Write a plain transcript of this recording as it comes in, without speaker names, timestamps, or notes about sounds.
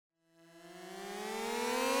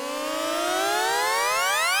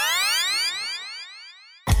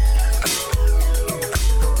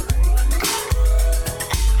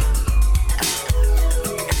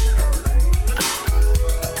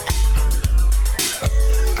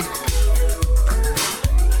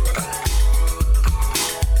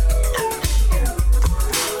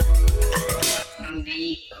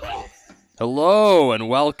Hello and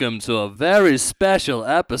welcome to a very special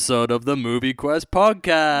episode of the Movie Quest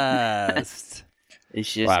podcast.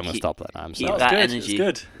 It's just I'm gonna stop that now. I'm keep sorry. that good. energy. It's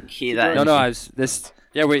good. Keep that No, energy. I was this.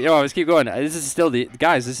 Yeah, wait. No, I was keep going. This is still the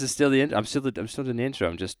guys. This is still the. I'm still doing the intro.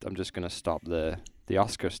 I'm just gonna stop the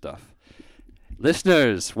Oscar stuff.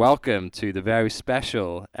 Listeners, welcome to the very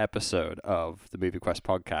special episode of the Movie Quest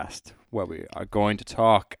podcast, where we are going to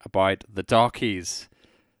talk about the Dockies,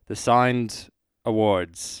 the Sound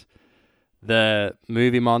Awards, the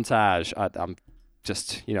movie montage. I'm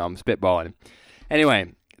spitballing.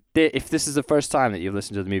 Anyway, if this is the first time that you've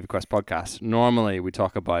listened to the Movie Quest podcast, normally we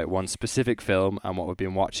talk about one specific film and what we've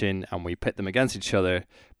been watching, and we pit them against each other.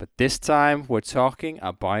 But this time, we're talking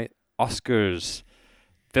about Oscars.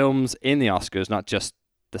 Films in the Oscars, not just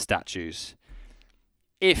the statues.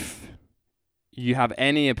 If you have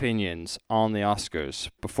any opinions on the Oscars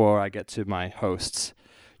before I get to my hosts,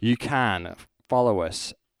 you can follow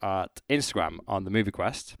us at Instagram on The Movie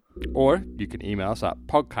Quest, or you can email us at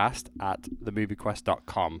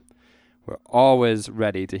podcast@themoviequest.com. We're always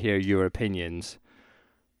ready to hear your opinions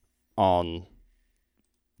on,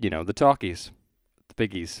 the talkies, the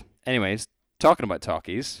biggies. Anyways, talking about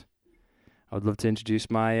talkies, I would love to introduce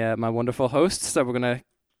my my wonderful hosts that we're going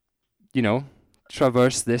to,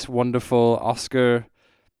 traverse this wonderful Oscar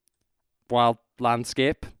wild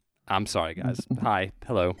landscape. I'm sorry, guys. Hi.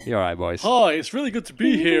 Hello. You all right, boys? Hi, it's really good to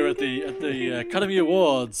be here at the Academy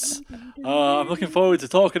Awards. I'm looking forward to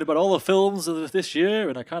talking about all the films of this year,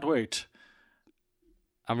 and I can't wait.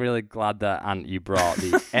 I'm really glad that, Ant, you brought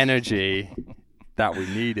the energy that we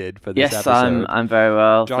needed for this episode. Yes, I'm very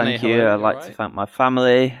well. Johnny, Thank you. hello, I'd you like alright? to thank my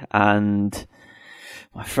family and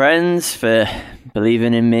my friends for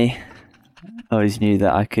believing in me. I always knew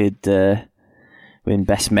that I could win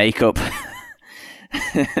Best Makeup.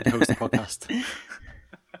 Host the podcast.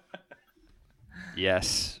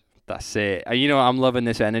 Yes, that's it. I'm loving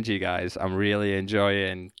this energy, guys. I'm really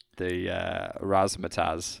enjoying the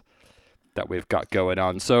razzmatazz that we've got going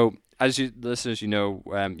on. So, as you listeners,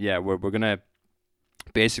 we're gonna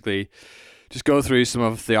basically just go through some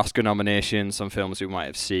of the Oscar nominations, some films we might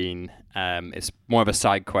have seen. It's more of a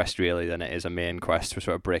side quest really than it is a main quest. We're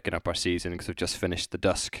sort of breaking up our season because we've just finished the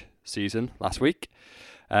Dusk season last week,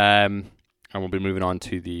 and we'll be moving on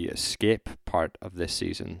to the Escape part of this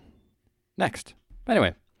season next.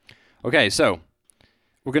 Anyway, okay, so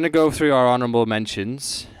we're gonna go through our honorable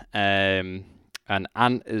mentions, and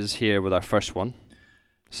Ant is here with our first one.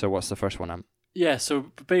 So what's the first one, Ant? Yeah,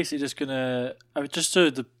 so basically just so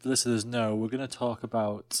the listeners know, we're going to talk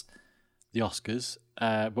about the Oscars,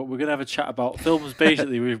 but we're going to have a chat about films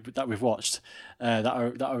basically that we've watched that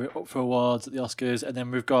are up for awards at the Oscars, and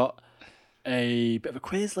then we've got a bit of a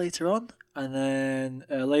quiz later on, and then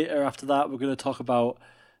later after that we're going to talk about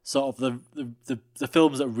sort of the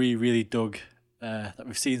films that we really dug that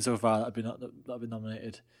we've seen so far that have been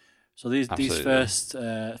nominated. So these first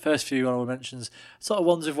few honorable mentions, sort of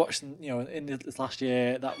ones we've watched in this last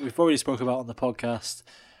year that we've already spoke about on the podcast,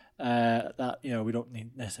 that we don't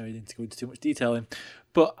necessarily need to go into too much detail in.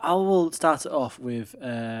 But I will start it off with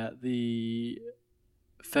the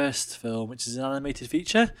first film, which is an animated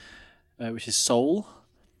feature, which is Soul.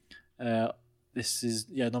 This is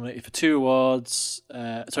nominated for 3 awards.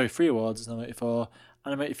 It's nominated for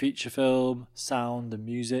animated feature film, sound, and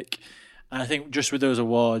music. And I think just with those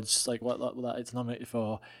awards, like what it's nominated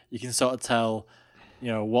for, you can sort of tell,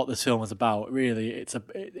 what this film is about. Really, it's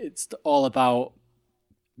all about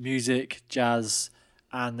music, jazz,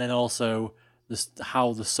 and then also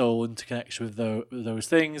how the soul interconnects with those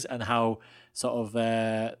things, and how sort of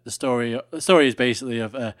the story is basically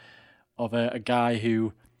of a guy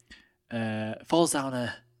who falls down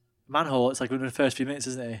a manhole. It's like within the first few minutes,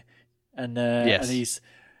 isn't he? And Yes. and he's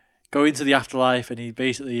going to the afterlife, and he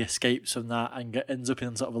basically escapes from that and ends up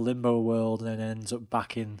in sort of a limbo world, and then ends up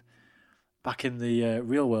back in the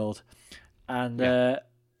real world. And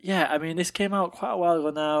this came out quite a while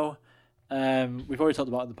ago now. We've already talked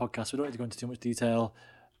about it in the podcast, so we don't need to go into too much detail.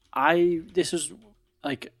 This was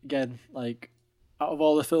out of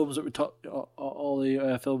all the films that we talked, all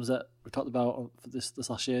the films that we talked about for this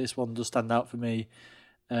last year, this one does stand out for me.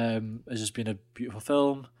 It's just been a beautiful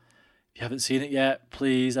film. If you haven't seen it yet,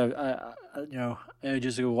 please, I urge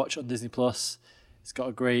you to go watch it on Disney Plus. It's got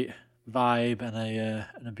a great vibe and a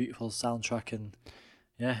beautiful soundtrack, and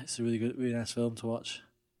it's a really nice film to watch.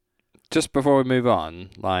 Just before we move on,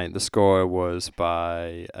 the score was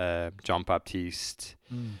by John Baptiste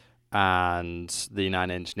and the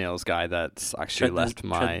Nine Inch Nails guy that's actually left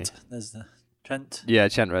my Trent. Yeah,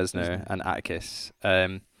 Trent Reznor and Atticus.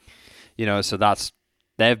 So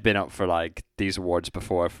they've been up for these awards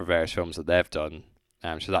before for various films that they've done.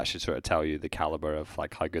 So that should sort of tell you the caliber of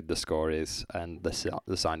like how good the score is and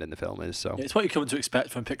the sound in the film is. So Yeah, it's what you come to expect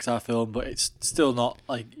from a Pixar film, but it's still not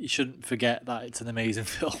like you shouldn't forget that it's an amazing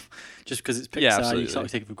film just because it's Pixar. Yeah, you absolutely. sort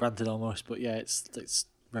of take it for granted almost, but yeah, it's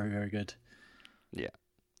very, very good. Yeah.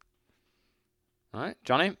 All right,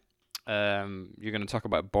 Johnny, you're going to talk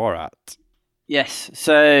about Borat. Yes,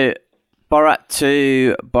 so Borat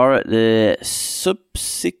 2, Borat the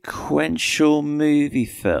subsequential movie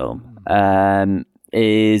film,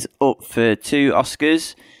 is up for 2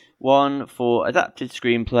 Oscars, one for adapted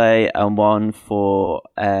screenplay and one for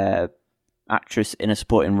actress in a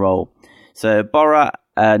supporting role. So Borat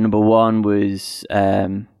number 1 was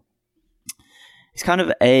it's kind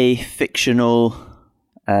of a fictional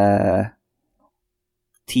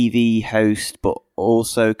TV host, but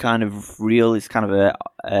also kind of real. It's kind of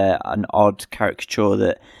an odd caricature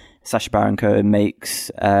that Sacha Baron Cohen makes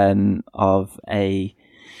of a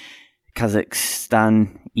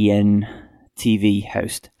Kazakhstanian TV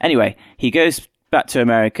host. Anyway, he goes back to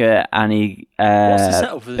America and he What's the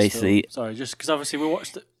setup for this basically. film? Sorry, just because obviously we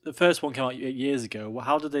watched the first one came out 8 years ago. Well,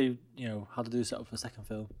 how did they do the setup for the second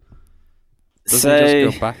film? Doesn't he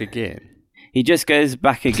just go back again? He just goes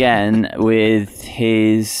back again with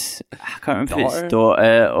his, I can't remember if it's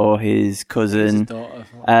daughter or his cousin. His daughter,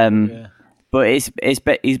 But he's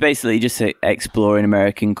basically just exploring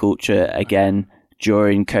American culture again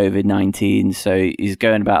during COVID-19. So he's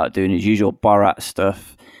going about doing his usual Borat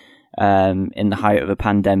stuff in the height of a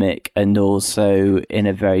pandemic, and also in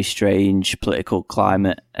a very strange political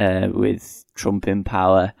climate with Trump in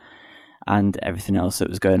power and everything else that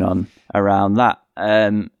was going on around that.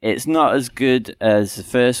 It's not as good as the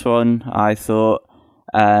first one, I thought,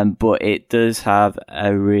 but it does have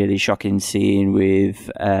a really shocking scene with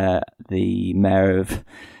the mayor of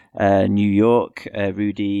New York,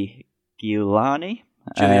 Rudy Giuliani,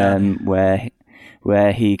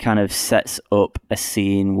 where he kind of sets up a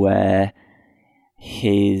scene where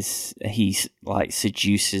he like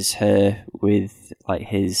seduces her with like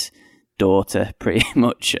his daughter pretty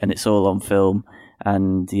much, and it's all on film.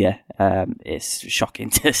 And it's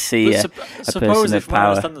shocking to see a person of if I power.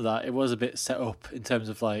 understand that it was a bit set up in terms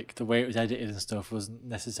of like the way it was edited and stuff wasn't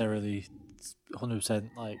necessarily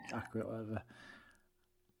 100% like accurate or whatever.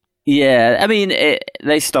 Yeah, I mean,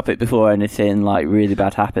 they stop it before anything like really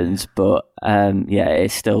bad happens, but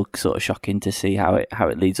it's still sort of shocking to see how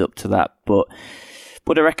it leads up to that. But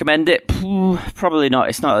would I recommend it? Probably not.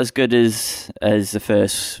 It's not as good as the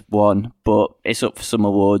first one, but it's up for some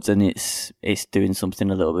awards and it's doing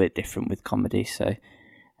something a little bit different with comedy. So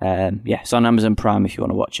it's on Amazon Prime if you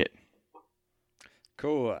want to watch it.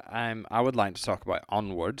 Cool. I would like to talk about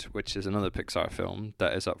Onward, which is another Pixar film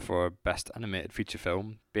that is up for Best Animated Feature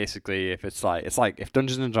Film. Basically, it's like if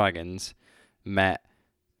Dungeons and Dragons met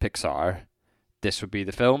Pixar, this would be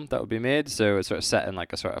the film that would be made. So it's sort of set in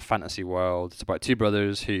like a sort of fantasy world. It's about 2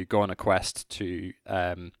 brothers who go on a quest to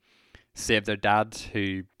save their dad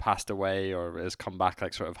who passed away or has come back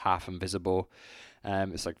like sort of half invisible.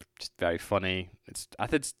 It's like just very funny. It's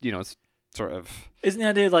sort of, isn't the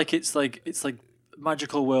idea like it's like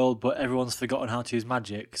magical world, but everyone's forgotten how to use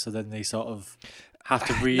magic, so then they sort of have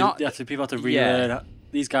to people have to relearn.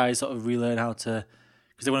 These guys sort of relearn how to,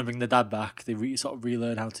 because they want to bring the dad back. They sort of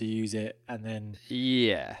relearn how to use it, and then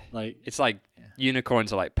like it's like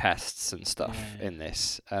unicorns are like pests and stuff in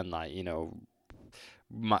this, and like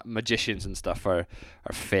magicians and stuff are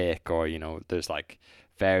fake, or there's like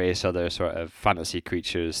various other sort of fantasy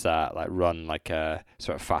creatures that like run like a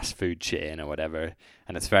sort of fast food chain or whatever,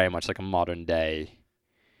 and it's very much like a modern day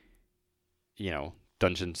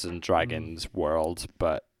Dungeons and Dragons world,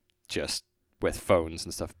 but just with phones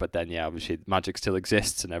and stuff. But then obviously magic still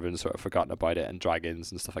exists and everyone's sort of forgotten about it, and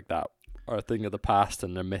dragons and stuff like that are a thing of the past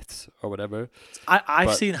and they're myths or whatever.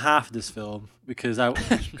 I've seen half of this film because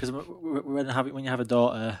when you have a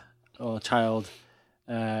daughter or a child,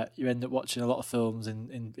 you end up watching a lot of films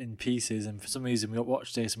in pieces, and for some reason we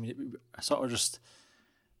watched this and I sort of just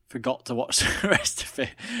forgot to watch the rest of it.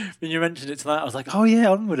 When you mentioned it tonight, I was like, oh yeah,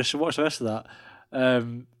 Onward, I should watch the rest of that.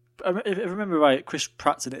 If I remember right, Chris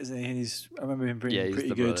Pratt's in it, isn't he? I remember him being pretty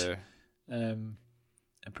good. And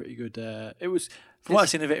pretty good. It was, from what I've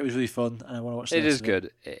seen of it, it was really fun, and I want to watch the rest of it.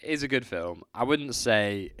 Good. It is a good film. I wouldn't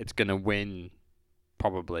say it's going to win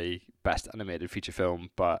probably Best Animated Feature Film,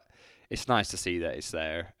 but it's nice to see that it's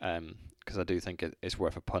there, because I do think it's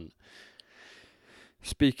worth a punt.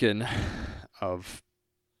 Speaking of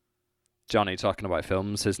Johnny talking about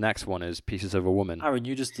films, his next one is Pieces of a Woman. Aaron,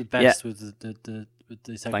 you're just the best with the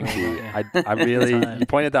segment. Thank you. I really you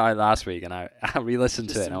pointed that out last week, and I re-listened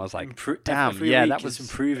to it, and I was like, damn, that was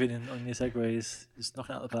improving on your segues. Just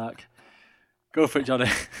knocking out the park. Go for it, Johnny.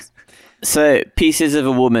 So, Pieces of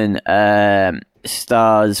a Woman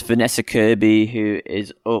stars Vanessa Kirby, who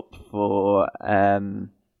is up for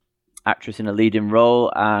actress in a leading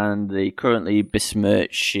role, and the currently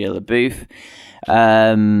besmirched Sheila Booth.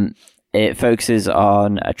 It focuses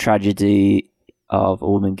on a tragedy of a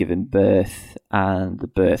woman giving birth, and the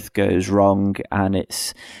birth goes wrong, and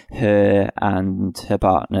it's her and her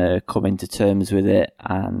partner coming to terms with it,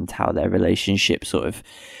 and how their relationship sort of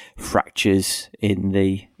fractures in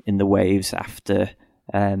the waves after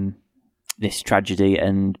this tragedy,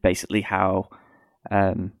 and basically how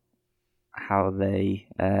they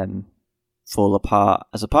fall apart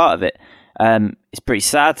as a part of it. It's pretty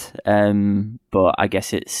sad, but I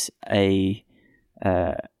guess it's a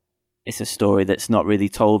story that's not really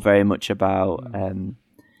told very much about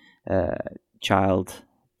child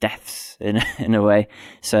deaths in a way.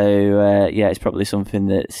 So yeah, it's probably something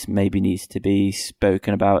that maybe needs to be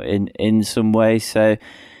spoken about in some way. So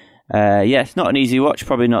yeah, it's not an easy watch.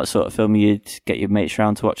 Probably not the sort of film you'd get your mates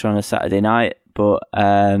round to watch on a Saturday night. But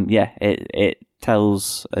yeah, it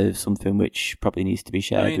tells of something which probably needs to be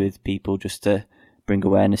shared with people just to bring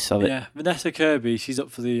awareness of it. Yeah, Vanessa Kirby, she's up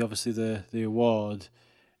for the award.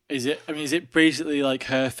 Is it basically like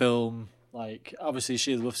her film? Like, obviously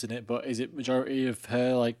Sheila Buff's in it, but is it majority of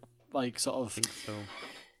her like sort of? I think so.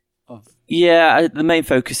 Yeah, the main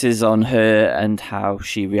focus is on her and how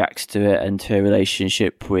she reacts to it, and her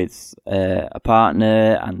relationship with a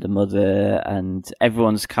partner and a mother, and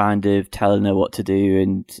everyone's kind of telling her what to do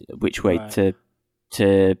and which way to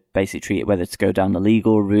basically treat it, whether to go down the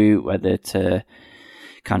legal route, whether to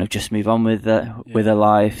kind of just move on with her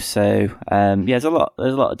life. So yeah, there's a lot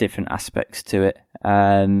of different aspects to it.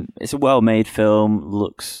 It's a well-made film,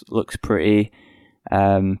 looks pretty,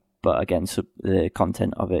 but again, the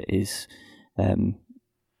content of it is,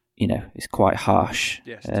 it's quite harsh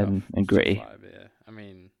and gritty. Yeah. I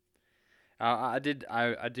mean, I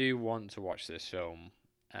do want to watch this film,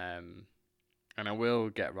 and I will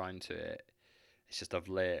get round to it. It's just of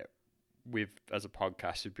late, as a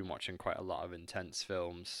podcast, we've been watching quite a lot of intense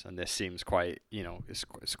films, and this seems quite,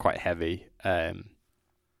 it's quite heavy.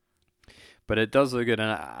 But it does look good,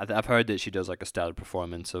 and I've heard that she does like a stellar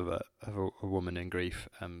performance of a woman in grief,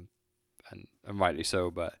 and rightly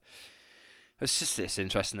so. But it's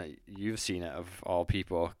interesting that you've seen it of all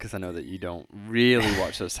people, because I know that you don't really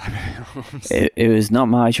watch those type of films. It was not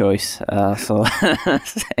my choice. So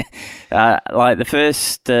like the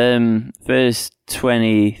first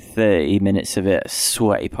 20-30 minutes of it,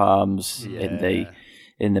 sweaty palms in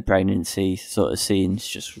the pregnancy sort of scenes,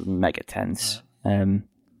 just mega tense.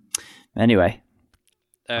 Anyway,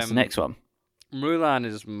 what's the next one? Mulan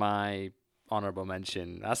is my honourable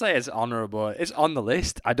mention. I say it's honourable. It's on the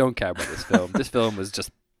list. I don't care about this film. This film was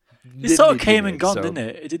just... It sort of came and gone, didn't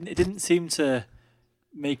it? It didn't seem to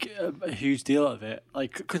make a huge deal out of it.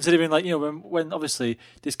 Like, considering, like, when obviously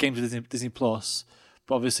this came to Disney Plus,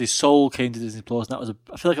 but obviously Soul came to Disney Plus, and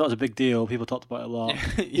I feel like that was a big deal. People talked about it a lot.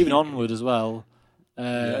 Even Onward as well.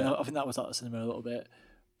 I think that was at the cinema a little bit.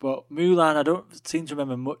 But Mulan, I don't seem to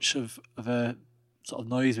remember much of a sort of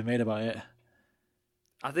noise we made about it.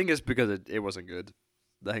 I think it's because it wasn't good.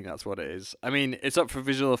 I think that's what it is. I mean, it's up for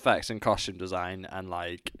visual effects and costume design, and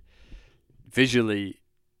like visually,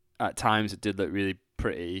 at times it did look really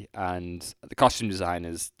pretty, and the costume design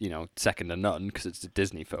is, second to none because it's a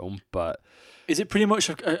Disney film. But is it pretty much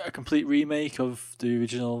a complete remake of the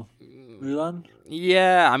original Mulan?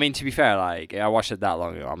 Yeah, I mean, to be fair, like, I watched it that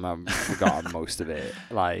long ago. I've forgotten most of it.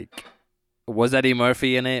 Like, was Eddie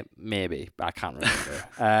Murphy in it? Maybe. I can't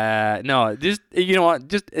remember. No, just, you know what?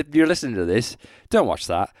 Just, if you're listening to this, don't watch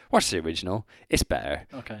that. Watch the original. It's better.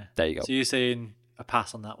 Okay. There you go. So you're saying a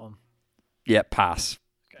pass on that one? Yeah, pass.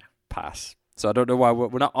 Okay. Pass. So I don't know why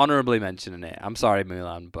we're not honourably mentioning it. I'm sorry,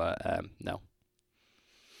 Mulan, but no.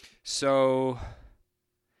 So,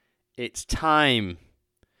 it's time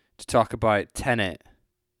to talk about Tenet.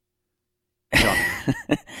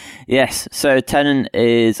 Yes, so Tenet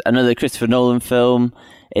is another Christopher Nolan film.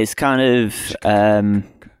 It's kind of, a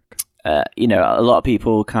lot of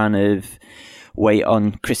people kind of wait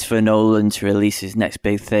on Christopher Nolan to release his next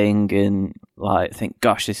big thing and like think,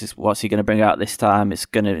 gosh, what's he going to bring out this time? It's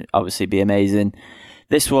going to obviously be amazing.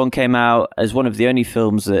 This one came out as one of the only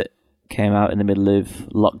films that came out in the middle of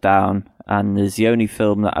lockdown, and is the only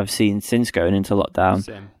film that I've seen since going into lockdown.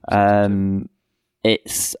 Same.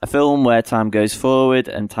 It's a film where time goes forward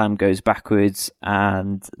and time goes backwards,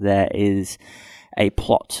 and there is a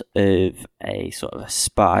plot of a sort of a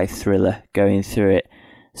spy thriller going through it.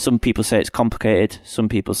 Some people say it's complicated, some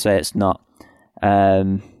people say it's not.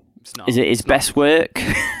 It's not. Is it his best work?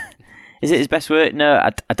 Is it his best work? No,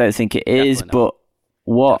 I don't think it is. Definitely not. But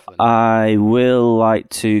what Definitely not. I will like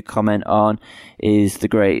to comment on is the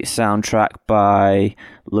great soundtrack by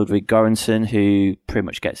Ludwig Göransson, who pretty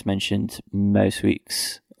much gets mentioned most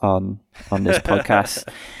weeks on this podcast.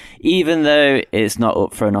 Even though it's not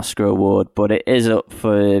up for an Oscar award, but it is up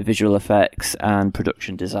for visual effects and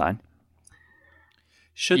production design.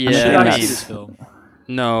 Should Yeah, I I see mean- this film?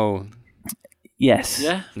 No, Yes.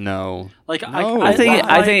 Yeah. no. Like No. I think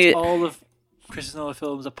it- all of Christopher Nolan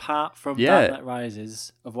films, apart from Yeah. Dark Knight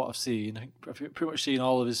Rises, of what I've seen, I've pretty much seen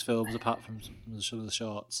all of his films apart from some of the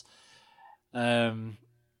shorts.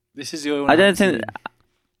 This is the only one I don't haven't think seen.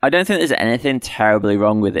 I don't think there's anything terribly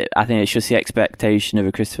wrong with it. I think it's just the expectation of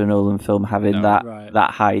a Christopher Nolan film having No. that Right.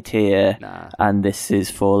 that high tier, Nah. and this is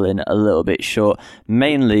falling a little bit short.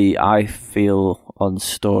 Mainly, I feel on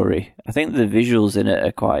story. I think the visuals in it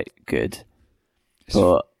are quite good,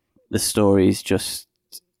 but the story's just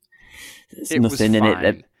there's It was nothing in it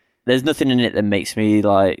that fine. there's nothing in it that makes me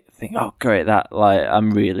like think, oh great, that like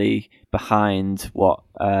I'm really behind what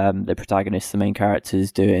the protagonist, the main character,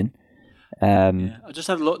 is doing. Yeah. I just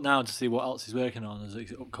had a look now to see what else he's working on as an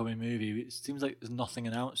upcoming movie. It seems like there's nothing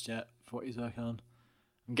announced yet for what he's working on.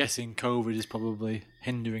 I'm guessing COVID is probably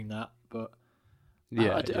hindering that, but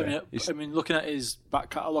Yeah, I mean, looking at his back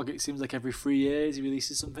catalogue, it seems like every 3 years he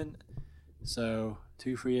releases something. So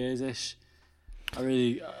 2-3 years ish.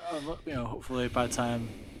 Hopefully by the time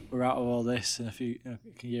we're out of all this in a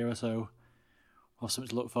year or so, we'll have something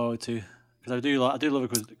to look forward to. Because I do love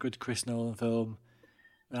a good Chris Nolan film.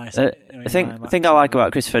 Nice, The thing I like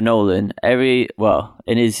about Christopher Nolan,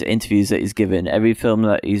 in his interviews that he's given, every film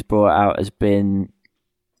that he's brought out has been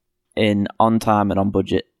in on time and on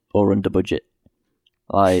budget or under budget.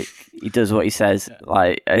 Like he does what he says. Yeah.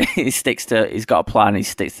 Like he's got a plan. He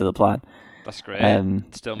sticks to the plan. That's great.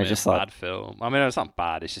 Still I made just a like- bad film. I mean, it's not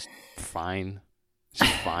bad. It's just fine. It's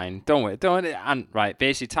just fine. Don't. And right,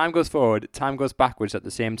 basically, time goes forward, time goes backwards at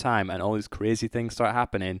the same time, and all these crazy things start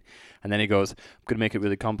happening. And then he goes, "I'm gonna make it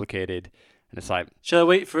really complicated," and it's like, Shall I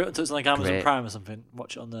wait for it until it's on like Amazon Great. Prime or something?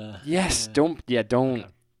 Watch it on the. yes, uh, don't Okay.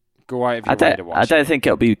 go out of your I way don't. to I watch don't it. think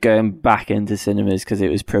it'll be going back into cinemas because it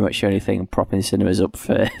was pretty much the only thing propping cinemas up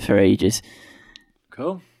for ages.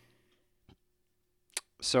 Cool.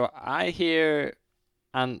 So I hear,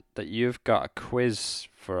 and that you've got a quiz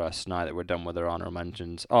for us now that we're done with our honorable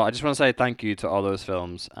mentions. Oh, I just want to say thank you to all those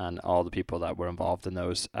films and all the people that were involved in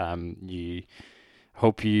those. Good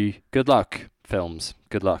luck, films.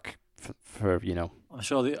 Good luck for I'm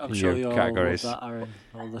sure in they your all categories. love that, Aaron.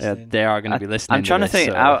 All Yeah, listening. they are going to be listening. I'm trying to this,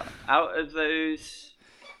 think so- out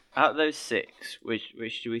of those 6,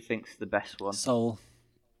 which do we think's the best one? Soul.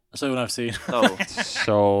 That's the one I've seen.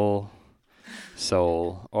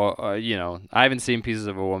 Soul, or I haven't seen Pieces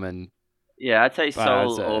of a Woman. Yeah, I'd say Well,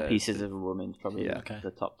 Soul that's, or Pieces of a Woman, probably yeah. Okay.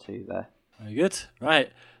 the top 2 there. Very good.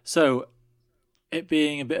 Right. So, it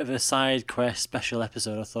being a bit of a side quest special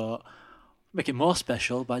episode, I thought make it more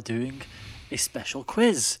special by doing a special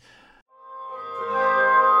quiz.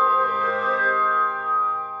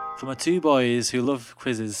 For my 2 boys who love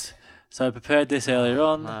quizzes, so I prepared this earlier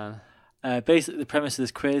on. Man. Basically, the premise of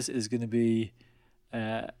this quiz is going to be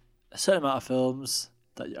a certain amount of films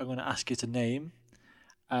that I'm going to ask you to name.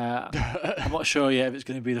 I'm not sure yet if it's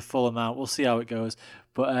going to be the full amount. We'll see how it goes.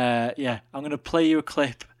 But I'm going to play you a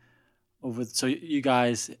clip so you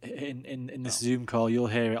guys in this Zoom call, you'll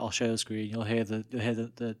hear it. I'll share the screen. You'll hear the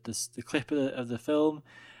clip of the film,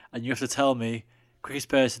 and you have to tell me, quickest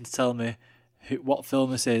person to tell me what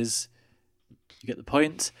film this is. You get the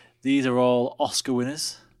point. These are all Oscar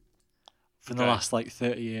winners from the Okay. last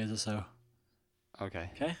 30 years or so.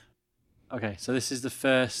 Okay. Okay, so this is the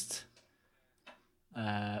first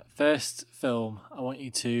film. I want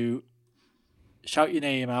you to shout your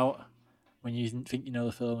name out when you think you know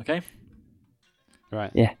the film, okay?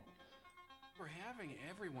 Right. Yeah. We're having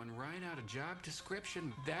everyone write out a job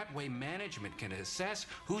description. That way management can assess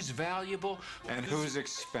who's valuable And who's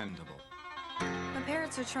expendable? My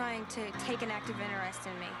parents are trying to take an active interest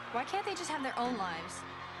in me. Why can't they just have their own lives?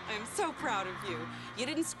 I'm so proud of you. You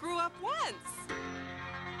didn't screw up once.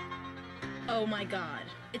 Oh my god,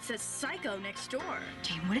 it's a psycho next door.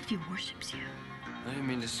 Jane, what if he worships you? I didn't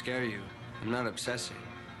mean to scare you. I'm not obsessing.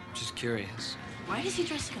 I'm just curious. Why does he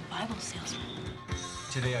dress like a Bible salesman?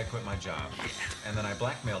 Today I quit my job, and then I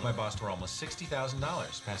blackmailed my boss for almost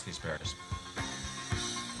 $60,000 past the asparagus.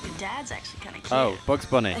 Your dad's actually kind of cute. Oh, Bugs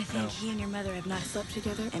Bunny. I think he and your mother have not slept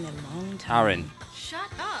together in a long time. Aaron. Shut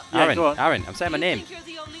up. Yeah, go on. Aaron. I'm saying my You name. think you're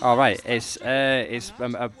the only All one right. who's It's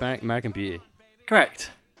American Beauty.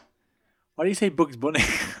 Correct. Why do you say Bugs Bunny?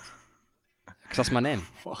 Because that's my name.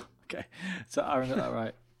 Okay, so Aaron got that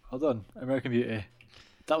right. Hold on, American Beauty.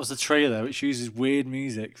 That was the trailer, which uses weird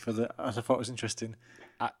music for the. I thought it was interesting.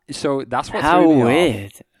 So that's what How threw me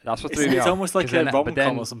weird. off. That's what threw me off. It's almost like 'Cause a then- rom but com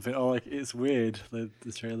then- or something. Or like it's weird. The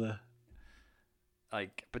trailer.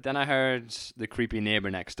 But then I heard the creepy neighbor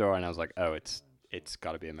next door, and I was like, oh, it's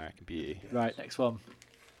got to be American Beauty. Right, next one.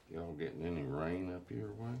 Y'all getting any rain up your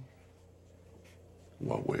way?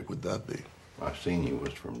 What way would that be? I seen you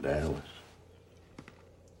was from Dallas.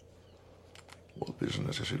 What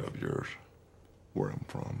business is it of yours? Where I'm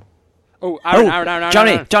from? Oh, Aaron,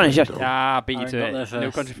 Johnny. Ah, beat you Aaron to got it. there first.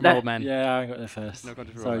 No Country for Old Men. Yeah, Aaron got there first. No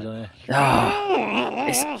Country for Sorry, Old Men. Johnny.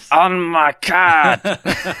 It's on my card. One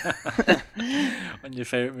of your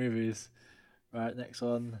favourite movies. Right, next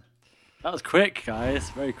one. That was quick, guys.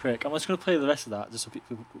 Very quick. I'm just going to play the rest of that, just so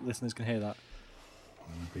people, listeners can hear that.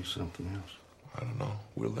 Might be something else. I don't know.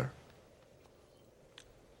 Will there?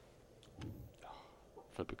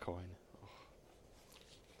 Flip a coin.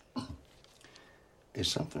 Is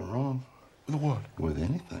something wrong? With what? With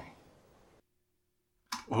anything.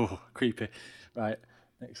 Oh, creepy. Right,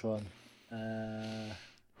 next one.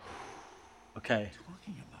 Okay.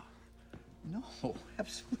 Talking about? No,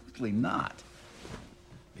 absolutely not.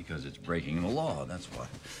 Because it's breaking the law, that's why.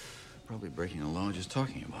 Probably breaking the law just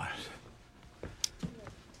talking about it.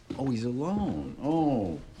 Oh, he's alone.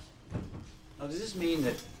 Oh. Now, does this mean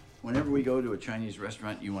that whenever we go to a Chinese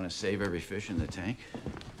restaurant, you want to save every fish in the tank?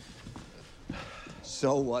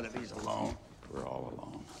 So what if he's alone? We're all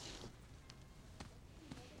alone.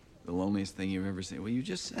 The loneliest thing you've ever seen. Well, you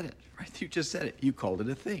just said it, right? You just said it. You called it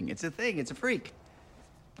a thing. It's a thing. It's a freak.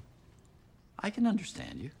 I can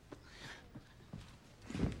understand you.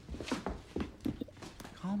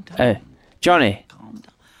 Calm down. Johnny. Calm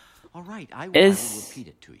down. All right, I will repeat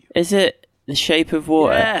it to you. Is it The Shape of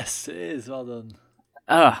Water? Yes, it is. Well done.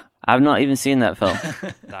 Oh, I've not even seen that film.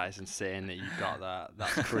 That is insane that you got that.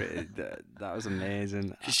 That's crazy. that was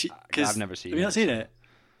amazing. I've never seen it. Have you not seen it?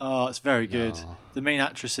 Oh, it's very good. No. The main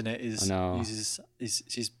actress in it is I know. she's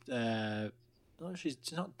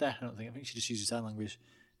not deaf. I don't think. I think she just uses sign language.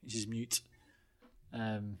 She's mute,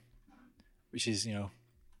 which is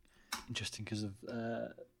interesting because of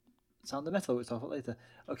Sound of Metal, which I'll talk about later.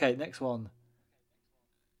 Okay, next one.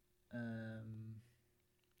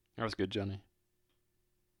 That was good, Johnny.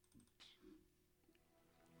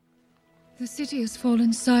 The city has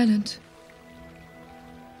fallen silent.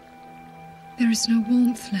 There is no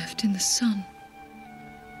warmth left in the sun.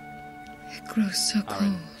 It grows so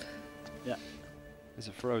cold. Yeah. Is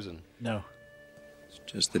it frozen? No. It's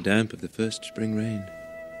just the damp of the first spring rain.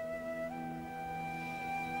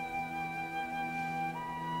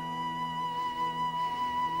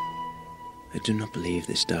 I do not believe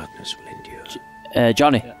this darkness will endure.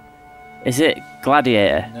 Johnny. Yeah. Is it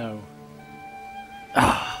Gladiator? No.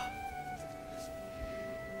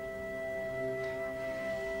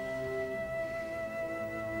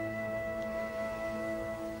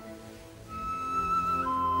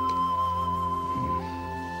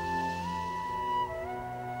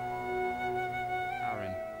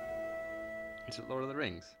 Aaron. Is it Lord of the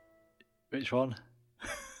Rings? Which one?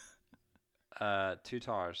 Two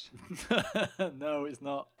Towers. No, it's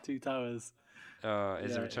not. Two Towers. Is it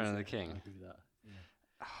Yeah, Return of the it's- King? I'll give you that.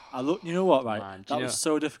 Yeah. I look. You know what? Right, Man, do that you was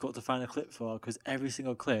know- so difficult to find a clip for because every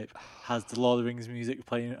single clip has the Lord of the Rings music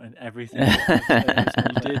playing and everything.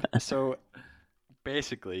 You did. So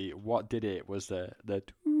basically, what did it was the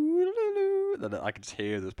that I could just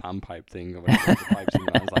hear this pan pipe thing when it the pipes in,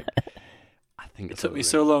 and I was like, I think It it's took Lord me of the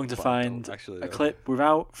so Rings, long to but I don't find actually a know. clip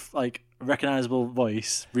without like a recognizable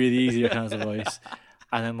voice, really easy recognizable voice,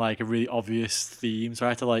 and then like a really obvious theme. So I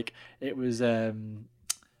had to it was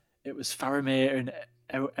Faramir and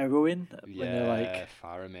Erwin when they're like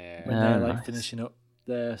Faramir. when they're nice. finishing up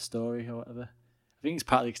their story or whatever. I think it's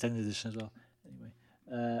part of the extended edition as well.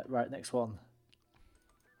 Anyway, right, next one.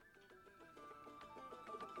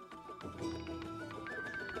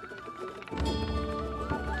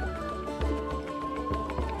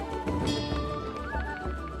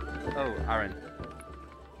 Oh, Aaron.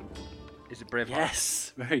 Is it Braveheart?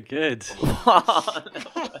 Yes, very good.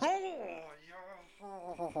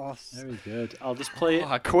 Very good. I'll just play it.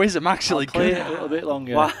 Oh, quiz him actually I'll play good. it a little bit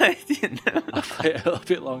longer. Why didn't I'll play it a little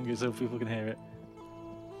bit longer so people can hear it.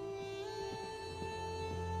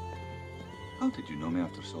 How did you know me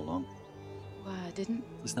after so long? Well, I didn't.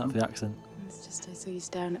 Listen out for the accent. It's just I saw you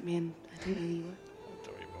staring at me and I didn't know who you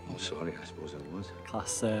were. Oh, sorry, I suppose I was.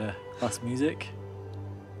 Class music.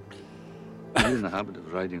 You're in the habit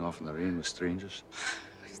of riding off in the rain with strangers.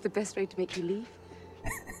 It's the best way to make you leave.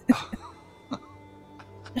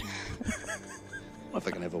 Well, if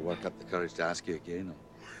I can ever work up the courage to ask you again,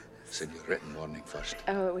 Said your written warning first.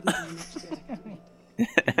 Oh, it wouldn't be much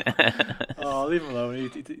good. Oh, leave him alone.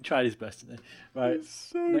 He tried his best, didn't he? Right,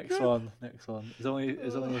 So next good. one. There's only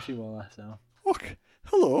a few more left now. Okay.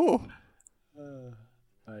 Hello.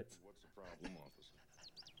 Right.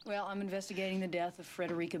 Well, I'm investigating the death of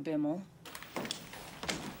Frederica Bimmel.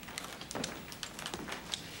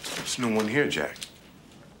 There's no one here, Jack.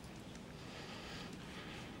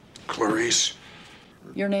 Clarice.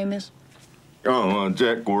 Your name is? Oh,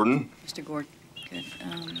 Jack Gordon. Mr. Gordon. Good.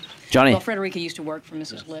 Johnny. Well, Frederica used to work for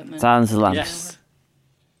Mrs. Lippman. Silence of the Lambs. Yes.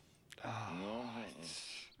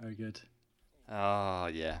 Very good. Oh,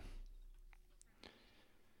 yeah.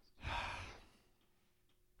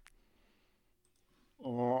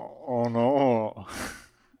 Oh no.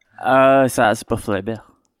 So that's Buffalo Bill.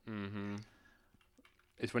 Mm-hmm.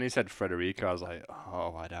 It's when he said Frederica, I was like,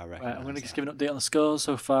 oh, I don't reckon. Right, I'm going to just give an update on the scores.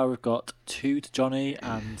 So far, we've got 2 to Johnny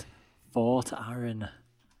and 4 to Aaron.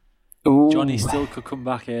 Ooh. Johnny still could come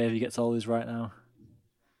back here if he gets all these right now.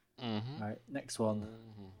 Mm-hmm. Right, next one.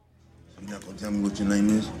 You're not gonna tell me what your name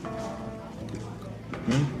is?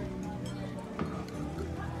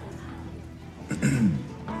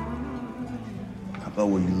 How about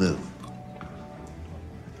where you live?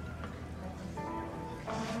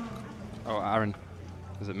 Oh, Aaron.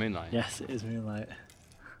 Is it Moonlight? Yes, it is Moonlight.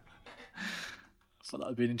 So that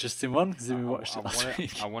would be an interesting one because we watched it last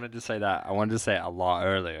week. I wanted to say that. I wanted to say it a lot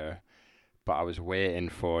earlier, but I was waiting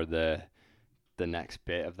for the next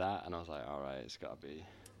bit of that, and I was like, all right, it's got to be.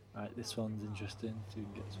 Right, this one's interesting. So we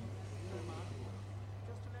can get some.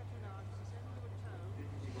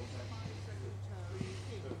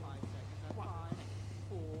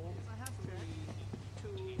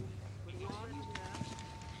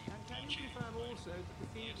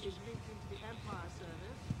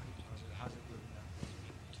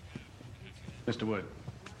 Mr. Wood.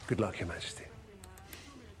 Good luck, Your Majesty.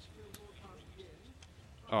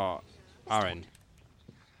 Oh, Aaron.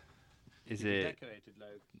 Is it?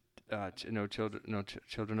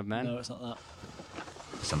 Children of Men. No, it's not that.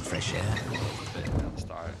 Some fresh air.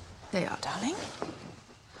 Start. They are, darling.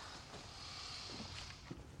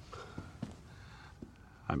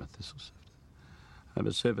 I'm a thistle sifter. I'm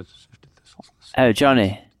a servant to sift thistles. Oh,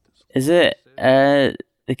 Johnny. Is it the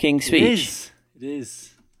King's Speech? It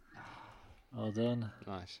is. Well done.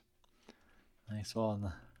 Nice. Nice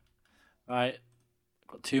one. Right,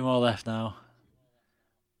 got 2 more left now.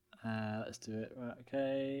 Let's do it. Right,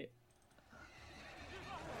 okay.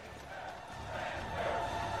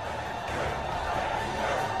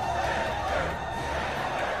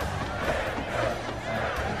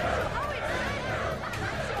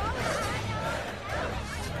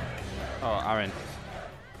 Oh, Aaron.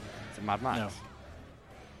 Is it Mad Max? No.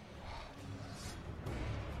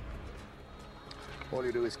 All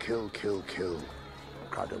you do is kill, kill, kill.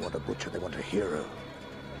 God, they want a butcher, they want a hero.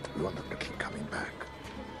 We want them to keep coming back.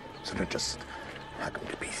 So don't just hack them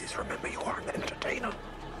to pieces. Remember, you are an entertainer.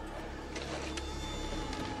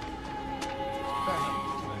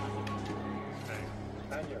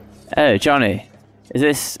 Oh, Johnny.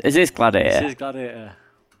 Is this Gladiator? This is Gladiator.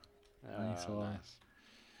 Nice one.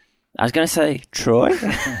 I was going to say Troy.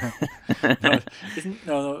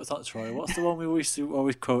 No, it's not Troy. What's the one we used to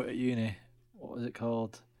always quote at uni? What was it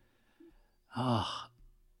called? I'm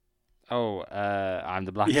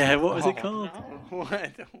the Blacksmith. Yeah, what was it called? No.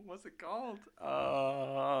 What's it called?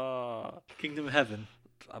 Kingdom of Heaven.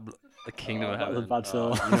 The Kingdom of Heaven. That was a bad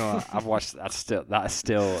soul. You know what? I've watched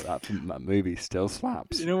that movie still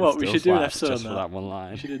slaps. You know what? We should do an episode just on for that. that one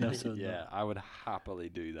line. We should do an episode on Yeah, that. I would happily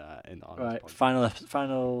do that in honest. Right,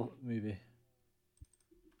 final movie.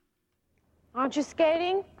 Aren't you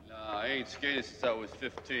skating? Nah, I ain't skated since I was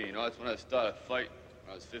 15. That's when I started fighting.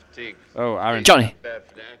 When I was 15. Oh, Aaron. Johnny. Bad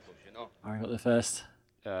for the ankles, you know. Aaron got the first.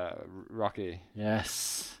 Rocky.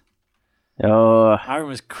 Yes. Oh. Aaron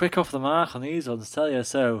was quick off the mark on these ones, tell you.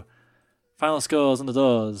 So, final scores on the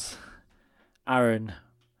doors. Aaron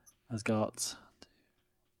has got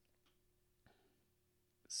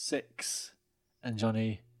 6, and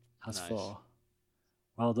Johnny has 4.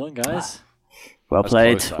 Well done, guys. Well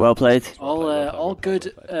played. Well played. All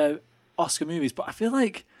good Oscar movies, but I feel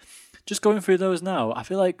like just going through those now, I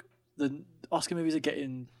feel like the Oscar movies are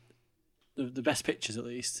getting the best pictures at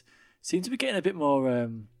least seem to be getting a bit more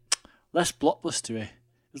less blockbustery.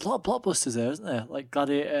 There's a lot of blockbusters there, isn't there? Like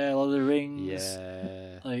Gladiator, Lord of the Rings,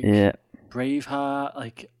 Braveheart.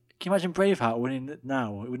 Like, can you imagine Braveheart winning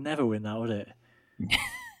now? It would never win now, would it?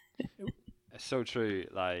 It's so true.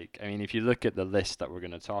 Like, I mean, if you look at the list that we're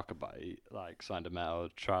going to talk about, like Sound of Metal,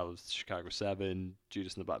 Trial of Chicago 7,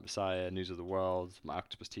 Judas and the Black Messiah, News of the World, My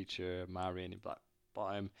Octopus Teacher, My Rainey, Black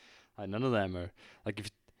Bottom, like none of them are like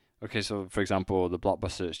Okay, so for example, the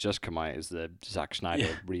blockbuster that's just come out is the Zack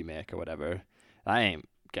Snyder remake or whatever. That ain't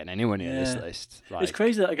getting anywhere near this list. Like, it's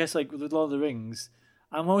crazy that I guess like with Lord of the Rings,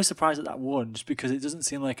 I'm always surprised that won, just because it doesn't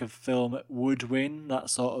seem like a film that would win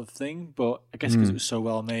that sort of thing. But I guess because it was so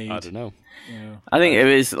well made. I don't know. I think it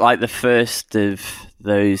was like the first of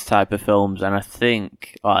those type of films, and I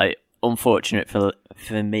think like unfortunate for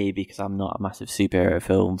me because I'm not a massive superhero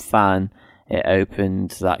film fan. It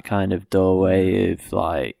opened that kind of doorway of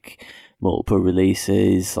like multiple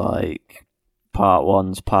releases, like part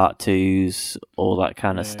 1s, part 2s, all that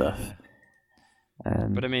kind of stuff.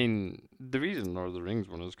 But I mean, the reason Lord of the Rings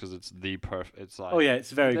won is because it's the perfect. It's like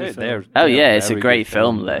it's a very good film. It's a great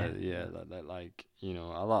film. Like you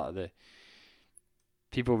know, a lot of the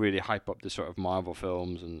people really hype up the sort of Marvel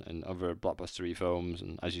films and other blockbustery films,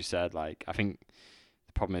 and as you said, like I think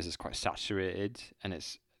the problem is it's quite saturated, and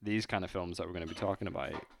it's these kind of films that we're going to be talking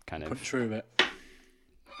about kind of put through a bit.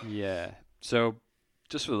 Yeah. So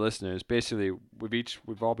just for the listeners, basically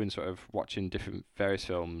we've all been sort of watching various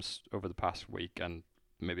films over the past week and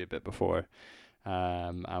maybe a bit before,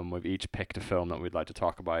 and we've each picked a film that we'd like to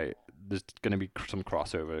talk about. There's going to be some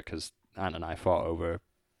crossover because Ant and I fought over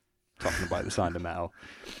talking about the Sound of Metal.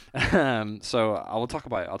 So I'll talk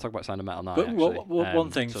about Sound of Metal now. But one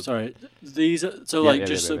thing, sorry, these are, so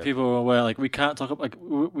people are aware, like we can't talk about, like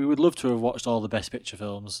we would love to have watched all the Best Picture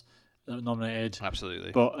films that were nominated.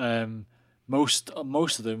 Absolutely. But most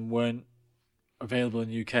of them weren't available in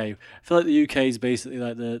the UK. I feel like the UK is basically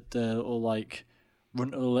like the little like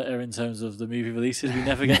run of the litter in terms of the movie releases. We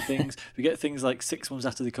never get things. We get things like 6 months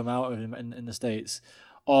after they come out in the States.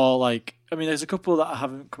 Or like, I mean, there's a couple that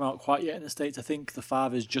haven't come out quite yet in the States. I think The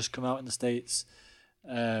Father's just come out in the States.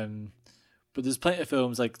 But there's plenty of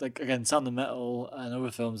films like again, Sound of Metal and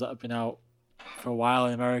other films that have been out for a while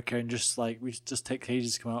in America and just like we just take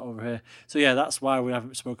ages to come out over here. So yeah, that's why we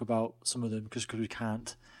haven't spoke about some of them because we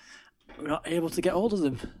can't. We're not able to get hold of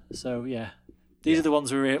them. So yeah, these are the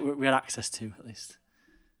ones we had access to at least.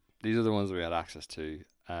 These are the ones we had access to,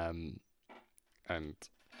 and then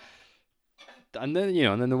and then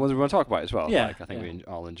the ones we want to talk about as well. Yeah, like I think we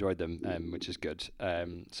all enjoyed them, which is good.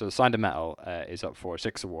 So Sound of Metal is up for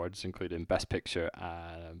 6 awards, including Best Picture,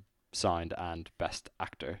 Sound, and Best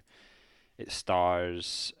Actor. It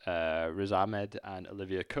stars Riz Ahmed and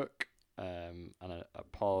Olivia Cook, and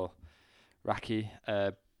Paul Raci.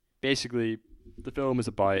 Basically, the film is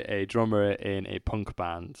about a drummer in a punk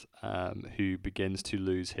band who begins to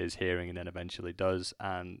lose his hearing and then eventually does,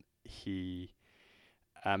 and he.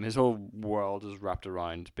 His whole world is wrapped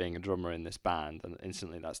around being a drummer in this band, and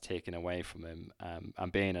instantly that's taken away from him.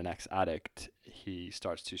 And being an ex-addict, he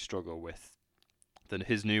starts to struggle with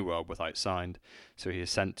his new world without sound. So he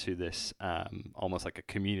is sent to this almost like a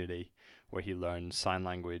community where he learns sign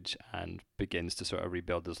language and begins to sort of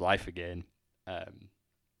rebuild his life again. I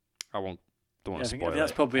don't want to spoil it. I think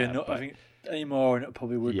that's probably enough. I think any more and it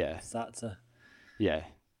probably would start to. Yeah.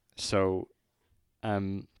 So,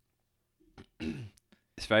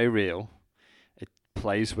 it's very real. It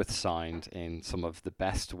plays with sound in some of the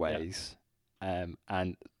best ways.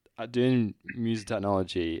 And doing music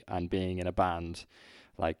technology and being in a band,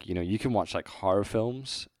 like, you can watch like horror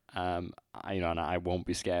films, and I won't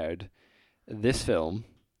be scared. This film,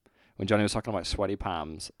 when Johnny was talking about sweaty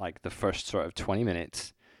palms, like the first sort of 20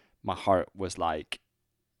 minutes, my heart was like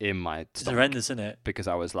in my stomach. It's horrendous, isn't it? Because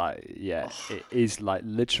I was like, it is like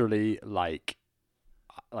literally like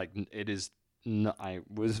it is. No, I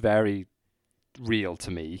was very real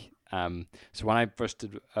to me. So when I first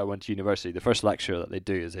went to university, the first lecture that they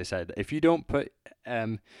do is they said, if you don't put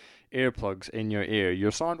earplugs in your ear,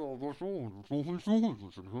 your sound will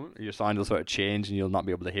sort of change and you'll not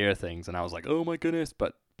be able to hear things. And I was like, oh my goodness.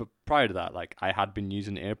 But prior to that, like I had been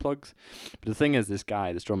using earplugs. But the thing is, this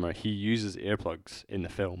drummer, he uses earplugs in the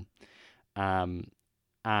film. And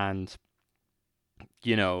I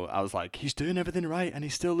was like, he's doing everything right and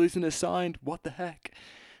he's still losing his sound. What the heck?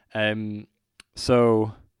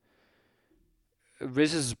 So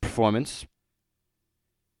Riz's performance,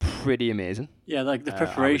 pretty amazing. Yeah, like the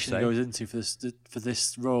preparation he goes into for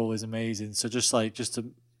this role is amazing. So just to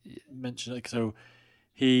mention, like, so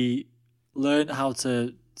he learned how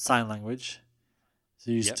to sign language. So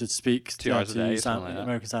he used to speak 2 hours a day,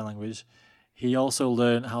 American Sign Language. He also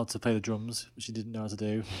learned how to play the drums, which he didn't know how to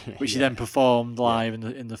do, which he then performed live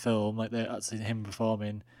in the film, like that's him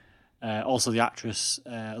performing. Also, the actress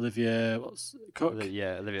Olivia Cook.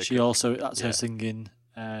 Olivia. She Cook. Also that's her singing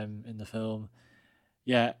in the film.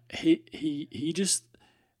 Yeah, he does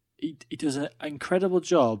an incredible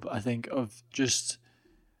job, I think, of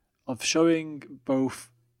showing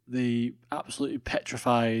both the absolutely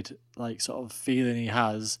petrified like sort of feeling he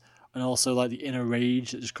has and also like the inner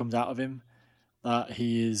rage that just comes out of him. That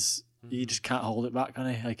he just can't hold it back,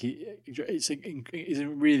 can he? Like it's a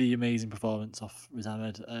really amazing performance off Riz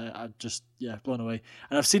Ahmed. I just blown away.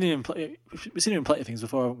 And I've seen him we've seen him in plenty of things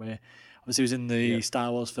before, haven't we? Obviously, he was in the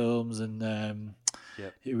Star Wars films, and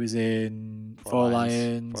he was in Four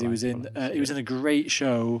Lions. He was in a great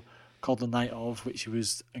show called The Night Of, which he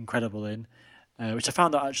was incredible in. Which I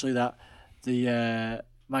found out actually that the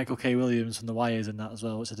Michael K. Williams from The Wire is in that as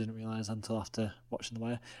well, which I didn't realise until after watching The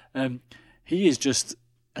Wire. He is just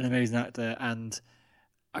an amazing actor, and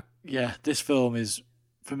this film is,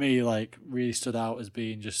 for me, like really stood out as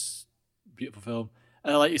being just a beautiful film.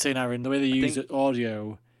 And like you're saying, Aaron, the way they use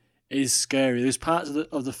audio is scary. There's parts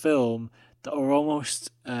of the film that are almost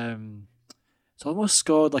it's almost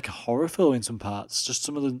scored like a horror film in some parts. Just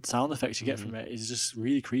some of the sound effects you get from it is just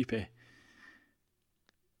really creepy.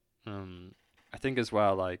 I think as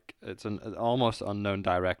well, like it's an almost unknown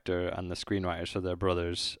director, and the screenwriters, so they're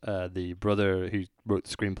brothers. The brother who wrote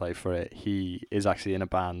the screenplay for it, he is actually in a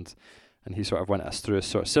band, and he sort of went us through a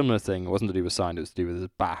sort of similar thing. It wasn't that he was signed; it was to do with his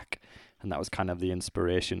back, and that was kind of the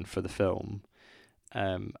inspiration for the film.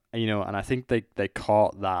 And I think they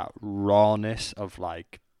caught that rawness of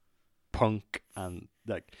like punk and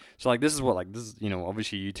like this is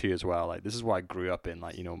obviously you two as well. Like this is what I grew up in.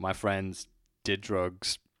 Like my friends did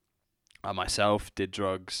drugs. I myself did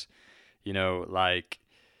drugs, like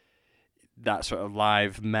that sort of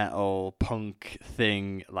live metal punk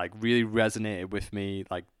thing, like really resonated with me.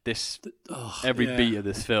 Like this, every beat of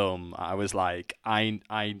this film, I was like, I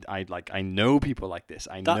know people like this.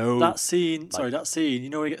 That scene. You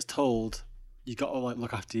know, when he gets told you got to like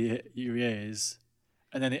look after your ears,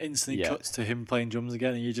 and then it instantly cuts to him playing drums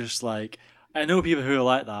again, and you're just like, I know people who are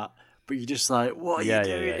like that. But you're just like, what are you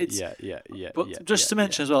doing? But just to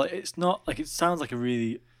mention as well, it's not like it sounds like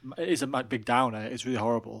it is a big downer. It's really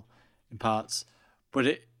horrible in parts,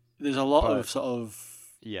 but there's a lot of sort of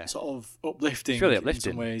uplifting. It's really in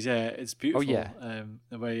some ways. Yeah, it's beautiful. Oh yeah,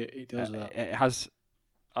 the way it does that. It has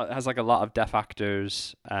like a lot of deaf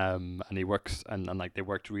actors, and he works and like they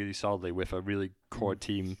worked really solidly with a really core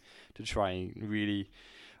team to try and really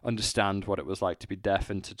understand what it was like to be deaf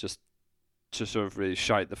and to sort of really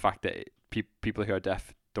shout the fact that people who are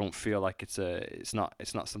deaf don't feel like it's not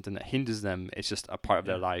something that hinders them. It's just a part of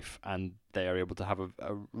their life, and they are able to have a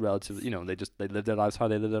relative. They live their lives how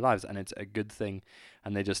they live their lives, and it's a good thing.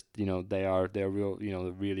 And they just they're real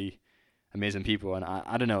really amazing people. And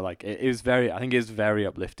I don't know, like it is very. I think it's very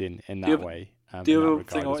uplifting in that way. The other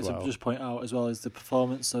thing I wanted to just point out as well is the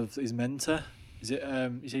performance of his mentor. Is it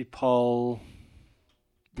is he Paul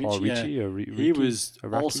Ricci? He was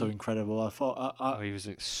also incredible. I thought he was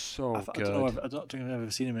so good. I don't think I've ever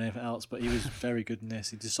seen him in anything else, but he was very good in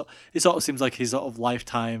this. It sort of seems like his sort of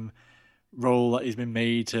lifetime role that he's been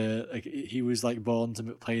made to. Like he was like born to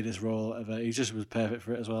play this role. He just was perfect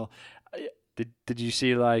for it as well. Did you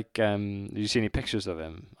see did you see any pictures of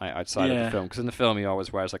him outside of the film? Because in the film he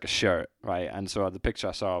always wears like a shirt, right? And so the picture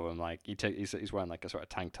I saw of him, like he's wearing like a sort of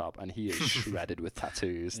tank top, and he is shredded with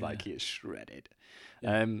tattoos. Like he is shredded.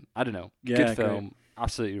 I don't know. Good film. Great.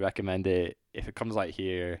 Absolutely recommend it. If it comes out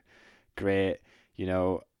here, great.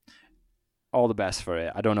 All the best for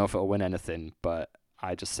it. I don't know if it'll win anything, but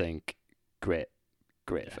I just think great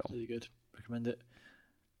film. Really good. Recommend it.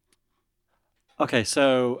 Okay,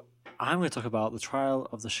 so I'm going to talk about The Trial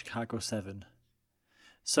of the Chicago 7.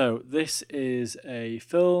 So this is a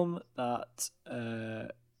film that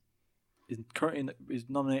currently is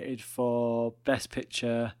nominated for Best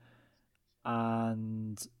Picture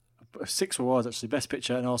and 6 awards actually, Best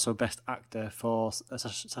Picture and also Best Actor for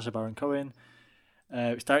Sacha Baron Cohen.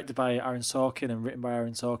 It's directed by Aaron Sorkin and written by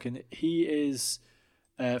Aaron Sorkin. He is,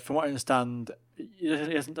 from what I understand, I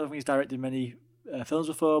don't think he's directed many films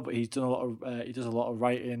before, but he's done a lot of he does a lot of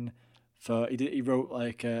writing. He wrote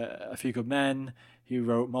like A Few Good Men. He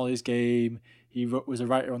wrote Molly's Game. He was a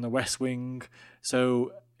writer on The West Wing.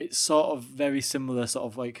 So it's sort of very similar, sort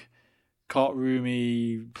of like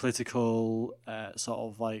courtroomy, political, sort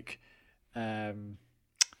of like.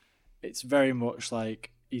 It's very much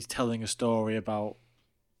like he's telling a story about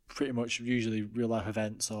pretty much usually real life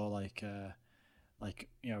events or it's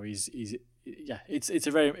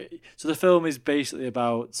a very. So the film is basically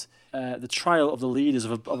about the trial of the leaders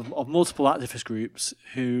of multiple activist groups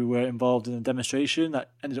who were involved in a demonstration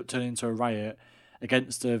that ended up turning into a riot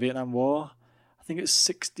against the Vietnam War. I think it's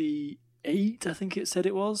 1968. I think it said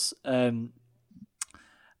it was.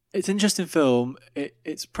 It's an interesting film.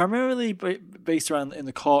 It's primarily based around in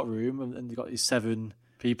the courtroom, and you've got these 7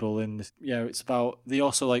 people, and it's about they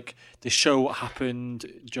also like they show what happened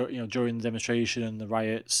during the demonstration and the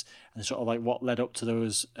riots, and sort of like what led up to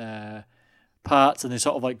those parts, and they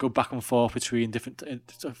sort of like go back and forth between a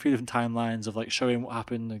few different timelines of like showing what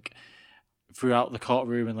happened like throughout the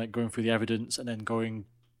courtroom and like going through the evidence, and then going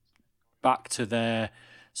back to their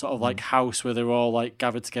sort of like house where they're all like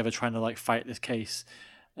gathered together trying to like fight this case.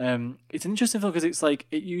 It's an interesting film because it's like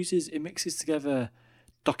it mixes together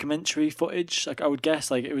documentary footage, like I would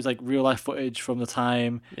guess, like it was like real life footage from the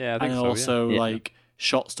time, Yeah, I think and so, also yeah. like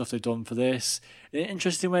shot stuff they've done for this. In an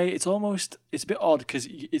interesting way, it's a bit odd because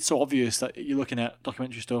it's so obvious that you're looking at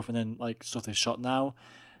documentary stuff and then like stuff they've shot now.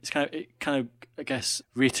 It kind of I guess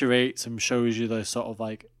reiterates and shows you the sort of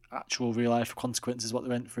like actual real life consequences, what they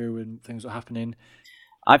went through and things were happening.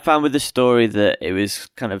 I found with the story that it was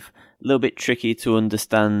kind of a little bit tricky to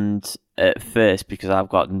understand at first because I've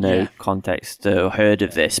got no context or heard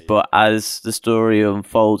of this, but as the story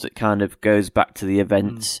unfolds, it kind of goes back to the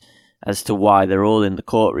events as to why they're all in the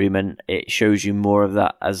courtroom, and it shows you more of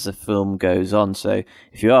that as the film goes on. So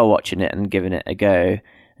if you are watching it and giving it a go,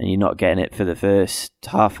 and you're not getting it for the first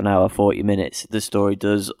half an hour, 40 minutes, the story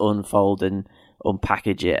does unfold and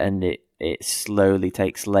unpackage it, and it slowly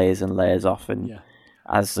takes layers and layers off, and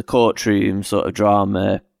as the courtroom sort of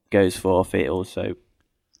drama goes forth, it also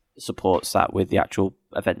supports that with the actual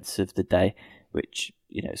events of the day, which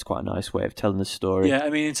it's quite a nice way of telling the story. Yeah, I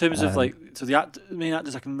mean, in terms of like, so the main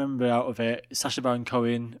actors I can remember out of it, Sacha Baron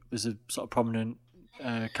Cohen was a sort of prominent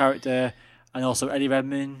character, and also Eddie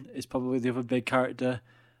Redmayne is probably the other big character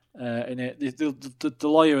in it. The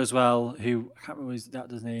lawyer as well, who I can't remember the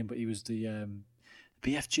actor's name, but he was the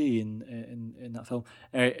BFG in that film.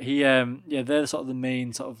 They're sort of the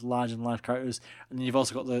main sort of larger than life characters, and then you've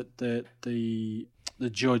also got the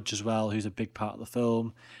judge as well, who's a big part of the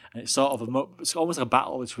film, and it's sort of it's almost like a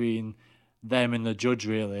battle between them and the judge.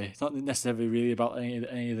 Really, it's not necessarily really about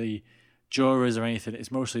any of the jurors or anything.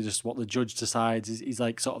 It's mostly just what the judge decides. He's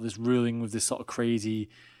like sort of this ruling with this sort of crazy,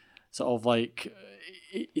 sort of like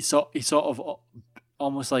he sort of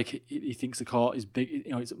almost like he thinks the court is big.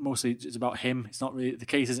 It's about him. It's not really, the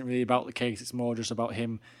case isn't really about the case. It's more just about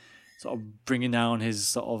him sort of bringing down his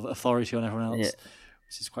sort of authority on everyone else,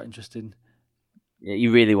 which is quite interesting. Yeah,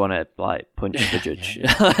 you really want to like punch the judge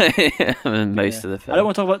most of the film. I don't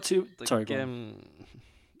want to talk about too. Sorry.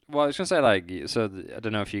 Well, I was gonna say I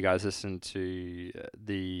don't know if you guys listened to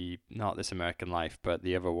not This American Life, but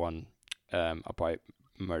the other one about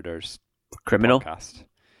murders, Criminal podcast.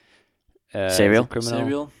 Serial.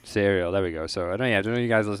 Serial. There we go. So I don't know if you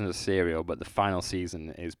guys listen to Serial, but the final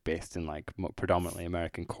season is based in like predominantly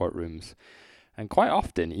American courtrooms, and quite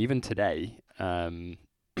often, even today,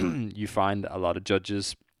 you find a lot of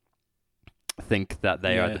judges think that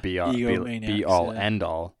they are the be all end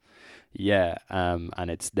all. Yeah, and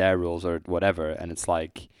it's their rules or whatever, and it's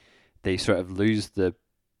like they sort of lose the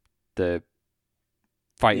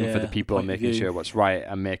fighting for the people and making sure what's right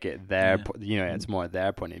and make it their it's more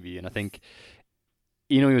their point of view. And I think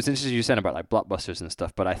it was interesting you said about like blockbusters and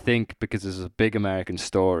stuff, but I think because there's a big American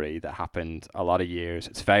story that happened a lot of years,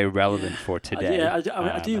 it's very relevant for today.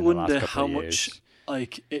 I do wonder how much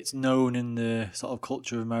like it's known in the sort of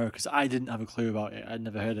culture of America, because I didn't have a clue about it. I'd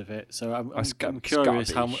never heard of it, so I'm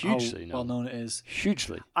curious how well known it is.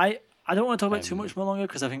 Hugely. I don't want to talk about it too much more longer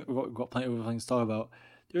because I think we've got plenty of other things to talk about.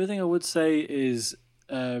 The other thing I would say is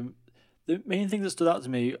the main thing that stood out to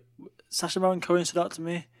me, Sacha Baron Cohen stood out to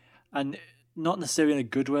me, and not necessarily in a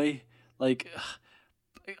good way. Like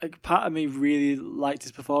part of me really liked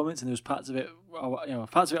his performance, and there was parts of it I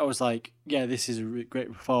was like, yeah, this is a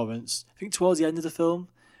great performance. I think towards the end of the film,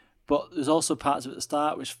 but there's also parts of it at the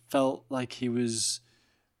start which felt like he was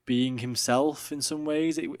being himself in some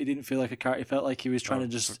ways. It didn't feel like a character. It felt like he was trying to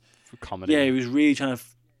just for comedy. Yeah, he was really trying to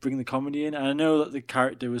bring the comedy in. And I know that the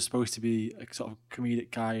character was supposed to be a sort of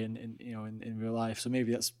comedic guy in real life, so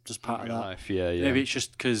maybe that's just part of that. Life, yeah. Maybe it's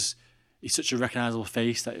just because he's such a recognisable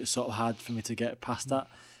face that it was sort of hard for me to get past that.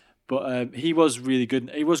 But he was really good.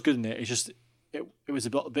 He was good in it. It's just it was a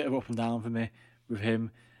bit of up and down for me with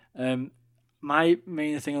him. My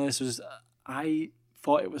main thing on this was I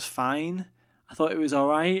thought it was fine. I thought it was all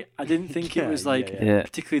right. I didn't think it was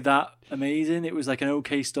particularly that amazing. It was like an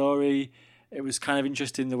okay story. It was kind of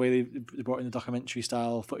interesting the way they brought in the documentary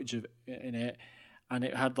style footage in it, and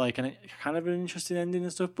it had like kind of an interesting ending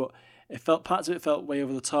and stuff. But parts of it felt way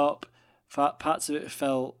over the top. Parts of it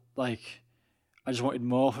felt like I just wanted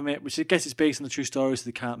more from it, which I guess it's based on the true story, so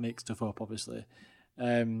they can't make stuff up, obviously.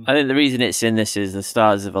 I think the reason it's in this is the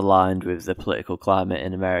stars have aligned with the political climate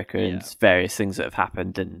in America and various things that have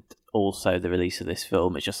happened, and also the release of this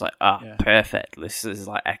film. It's just like, perfect. This is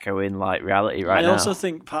like echoing like reality right now. I also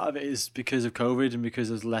think part of it is because of COVID and because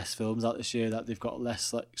there's less films out this year that they've got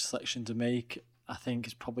less selection to make. I think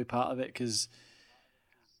it's probably part of it because,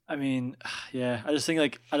 I mean, yeah, I just think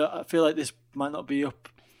like I feel like this might not be up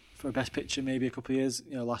for a Best Picture maybe a couple of years,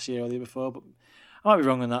 last year or the year before, but I might be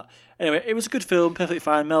wrong on that. Anyway, it was a good film, perfectly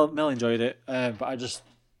fine. Mel enjoyed it, but I just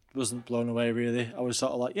wasn't blown away really. I was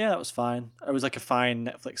sort of like, yeah, that was fine. It was like a fine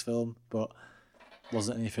Netflix film, but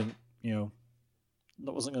wasn't anything, that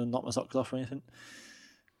wasn't going to knock my socks off or anything.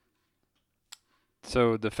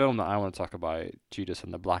 So the film that I want to talk about, Judas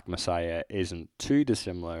and the Black Messiah, isn't too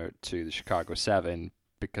dissimilar to the Chicago 7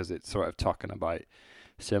 because it's sort of talking about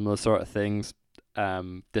similar sort of things.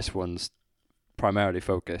 This one's primarily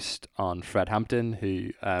focused on Fred Hampton,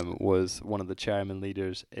 who was one of the chairman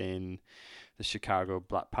leaders in the Chicago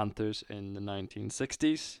Black Panthers in the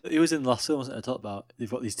 1960s. He was in the last film, wasn't it, I talked about? They've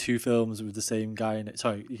got these two films with the same guy in it.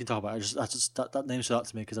 Sorry, you can talk about it. That name stood out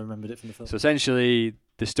to me because I remembered it from the film. So essentially,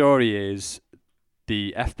 the story is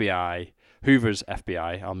the FBI, Hoover's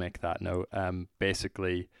FBI, I'll make that note,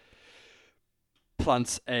 basically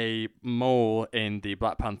plants a mole in the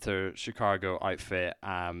Black Panther Chicago outfit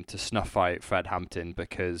to snuff out Fred Hampton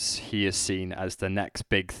because he is seen as the next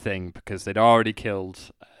big thing because they'd already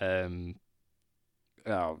killed Malcolm.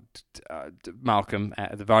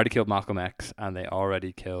 They've already killed Malcolm X, and they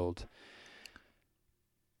already killed.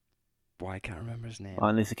 I can't remember his name.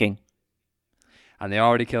 Martin Luther King. And they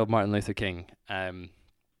already killed Martin Luther King.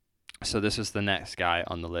 So this is the next guy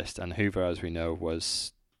on the list, and Hoover, as we know,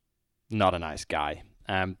 was not a nice guy.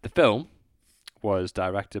 The film was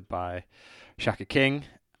directed by Shaka King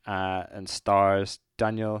and stars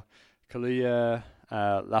Daniel Kaluuya,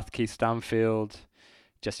 Lakeith Stanfield,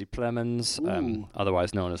 Jesse Plemons,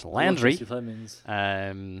 otherwise known as Landry. Jesse Plemons.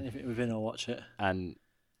 Anything within, I'll watch it. And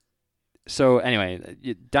so anyway,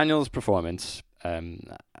 Daniel's performance,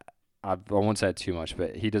 I won't say too much,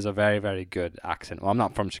 but he does a very, very good accent. Well, I'm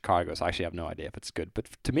not from Chicago, so I actually have no idea if it's good, but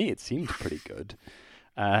to me it seemed pretty good.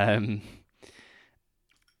 And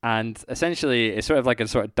essentially, it's sort of like a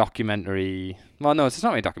sort of documentary. Well, no, it's not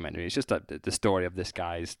really a documentary. It's just the story of this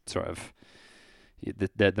guy's sort of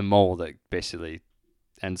the mole that basically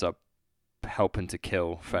ends up helping to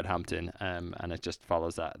kill Fred Hampton, and it just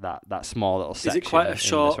follows that small little section. Is it quite a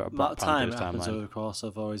short sort of amount of time it Panthers happens timeline. over the course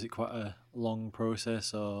of, or is it quite a long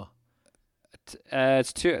process? Or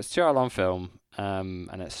it's 2 hour long film,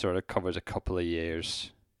 and it sort of covers a couple of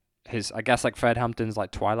years. I guess like Fred Hampton's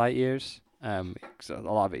like twilight years. So a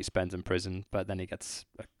lot of it he spends in prison, but then he gets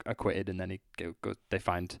acquitted, and then they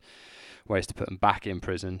find ways to put him back in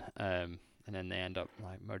prison, and then they end up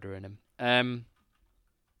like murdering him.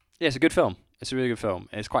 Yeah, it's a good film. It's a really good film.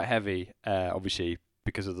 It's quite heavy, obviously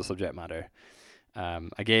because of the subject matter.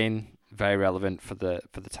 Again, very relevant for the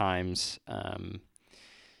times.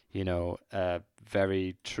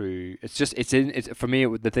 Very true. It's for me.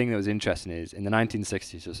 The thing that was interesting is in the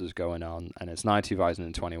 1960s this was going on, and it's now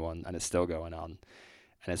 2021, and it's still going on,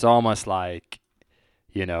 and it's almost like,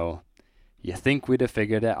 you think we'd have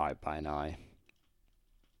figured it out by now,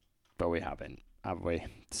 but we haven't, have we?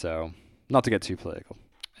 So, not to get too political.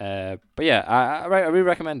 But yeah, I really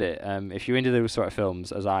recommend it. If you're into those sort of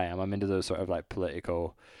films, as I am, I'm into those sort of like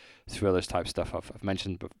political thrillers type stuff. I've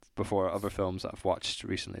mentioned before other films that I've watched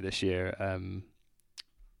recently this year.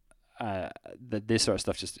 This sort of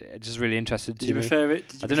stuff just really interested Did you me. prefer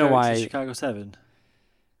it? I don't know why. To Chicago 7.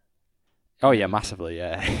 Oh yeah, massively.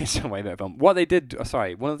 Yeah, it's a way better film. What they did. Oh,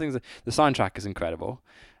 sorry, one of the things. The soundtrack is incredible.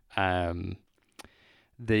 The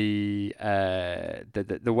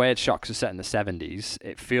way it's shot, 'cause it's set in the 70s,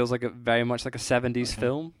 it feels like very much like a 70s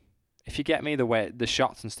film. If you get me, the way the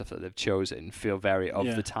shots and stuff that they've chosen feel very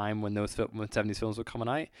of the time when those 70s films were coming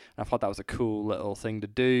out. And I thought that was a cool little thing to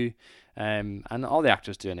do. And all the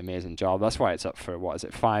actors do an amazing job. That's why it's up for, what is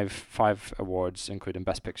it, five awards, including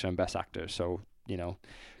Best Picture and Best Actor. So,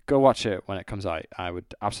 go watch it when it comes out. I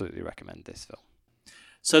would absolutely recommend this film.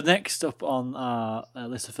 So next up on our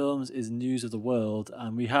list of films is News of the World,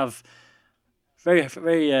 and we have very,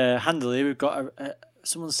 very handily, we've got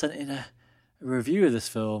someone sent in a review of this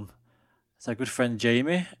film. It's our good friend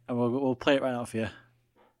Jamie, and we'll play it right now for you.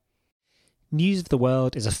 News of the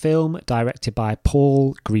World is a film directed by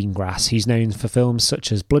Paul Greengrass, who's known for films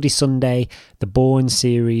such as Bloody Sunday, the Bourne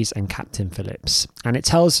series and Captain Phillips. And it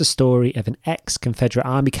tells the story of an ex-Confederate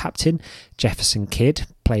Army captain, Jefferson Kidd,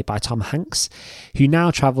 played by Tom Hanks, who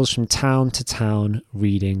now travels from town to town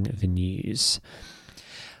reading the news.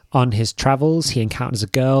 On his travels, he encounters a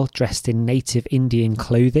girl dressed in native Indian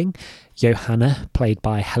clothing, Johanna, played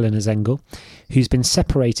by Helena Zengel, who's been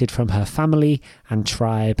separated from her family and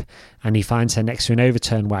tribe, and he finds her next to an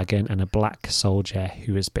overturned wagon and a black soldier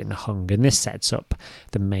who has been hung. And this sets up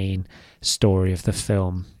the main story of the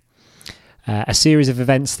film. A series of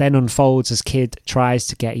events then unfolds as Kid tries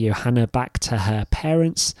to get Johanna back to her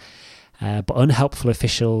parents, but unhelpful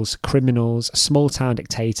officials, criminals, small-town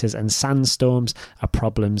dictators and sandstorms are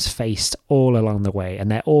problems faced all along the way,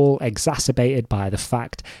 and they're all exacerbated by the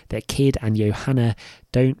fact that Kid and Johanna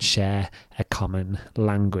don't share a common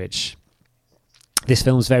language. This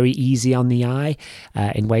film's very easy on the eye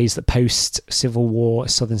in ways that post-Civil War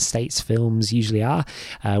Southern States films usually are,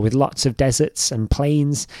 with lots of deserts and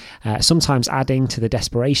plains, sometimes adding to the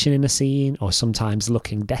desperation in a scene, or sometimes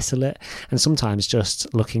looking desolate, and sometimes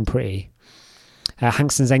just looking pretty.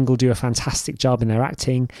 Hanks and Zengel do a fantastic job in their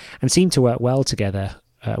acting and seem to work well together,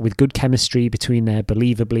 with good chemistry between their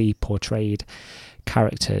believably portrayed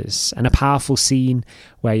characters, and a powerful scene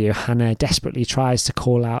where Johanna desperately tries to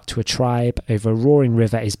call out to a tribe over a roaring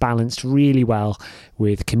river is balanced really well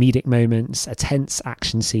with comedic moments, a tense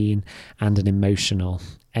action scene and an emotional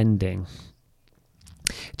ending.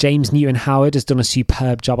 James Newton Howard has done a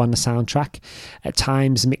superb job on the soundtrack, at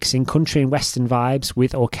times mixing country and western vibes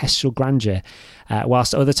with orchestral grandeur,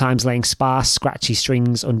 whilst other times laying sparse, scratchy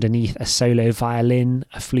strings underneath a solo violin,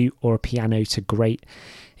 a flute or a piano to great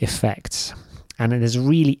effect. And there's a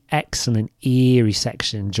really excellent eerie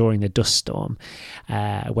section during the dust storm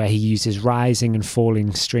where he uses rising and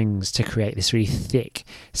falling strings to create this really thick,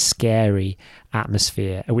 scary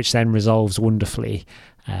atmosphere, which then resolves wonderfully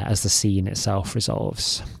as the scene itself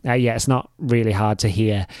resolves. It's not really hard to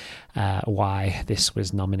hear why this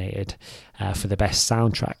was nominated for the Best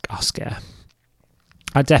Soundtrack Oscar.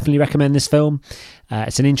 I definitely recommend this film.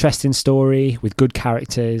 It's an interesting story with good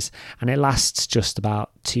characters, and it lasts just about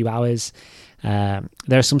 2 hours. There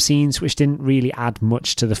are some scenes which didn't really add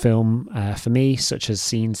much to the film for me, such as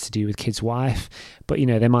scenes to do with Kid's wife, but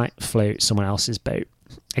they might float someone else's boat.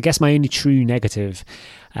 I guess my only true negative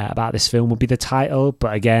about this film would be the title,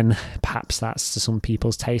 but again, perhaps that's to some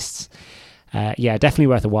people's tastes. Definitely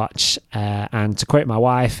worth a watch, and to quote my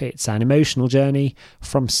wife, it's an emotional journey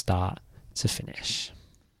from start to finish.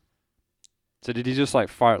 So did he just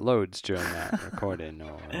fart loads during that recording,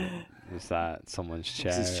 or was that someone's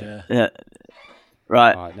chair? His chair. Yeah.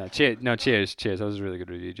 Right. Cheers. That was a really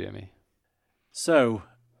good review, Jamie. So,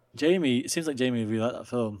 Jamie, it seems like Jamie really liked that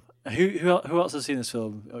film. Who else has seen this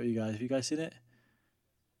film? Oh, you guys, have you guys seen it?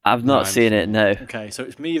 I've not seen it, no. Okay, so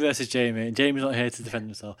it's me versus Jamie, and Jamie's not here to defend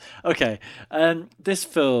himself. Okay, this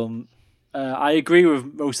film, I agree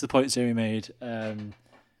with most of the points Jamie made.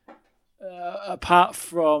 Apart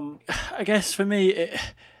from, I guess for me,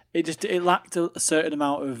 it lacked a certain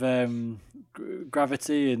amount of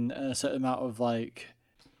gravity and a certain amount of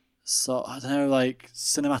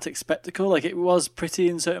cinematic spectacle. It was pretty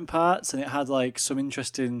in certain parts, and it had some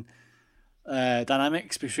interesting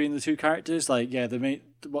dynamics between the two characters.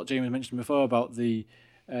 What Jamie mentioned before about the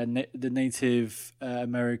Native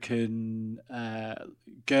American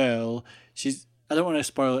girl. I don't want to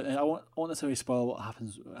spoil it. I won't necessarily spoil what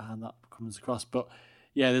happens and that comes across, but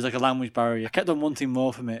there's a language barrier. I kept on wanting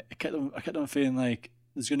more from it. I kept on feeling like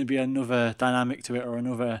there's going to be another dynamic to it, or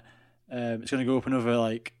another. It's going to go up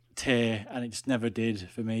another tier, and it just never did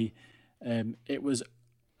for me. It was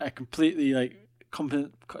a completely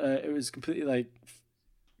competently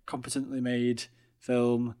made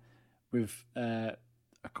film with a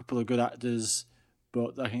couple of good actors,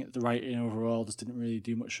 but I think the writing overall just didn't really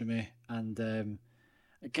do much for me. And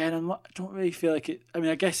again, I don't really feel like it. I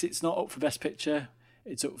mean, I guess it's not up for Best Picture.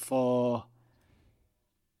 It's up for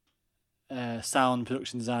sound,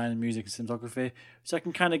 production design, and music and cinematography. So I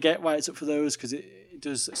can kind of get why it's up for those, because it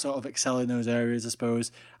does sort of excel in those areas, I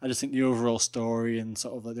suppose. I just think the overall story and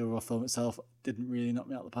sort of the overall film itself didn't really knock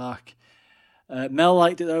me out of the park. Mel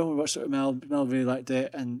liked it though. We watched it with Mel. Mel really liked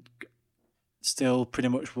it, and still pretty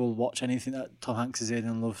much will watch anything that Tom Hanks is in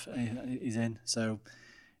and love anything that he's in. So,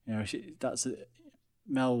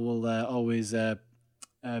 Mel will always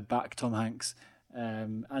back Tom Hanks.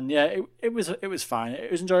 It was fine.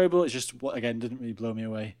 It was enjoyable. It's just what again didn't really blow me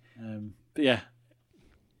away. But yeah,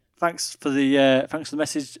 thanks for the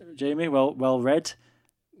message, Jamie. Well read.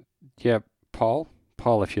 Yeah, Paul,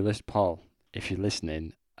 if you're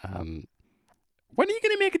listening, when are you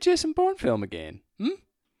going to make a Jason Bourne film again?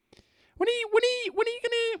 When are you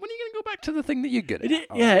gonna go back to the thing that you're good at?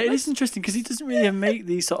 It is interesting because he doesn't really make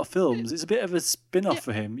these sort of films. It's a bit of a spin-off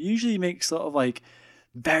for him. Usually he makes sort of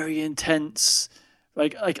very intense,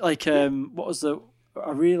 what was the?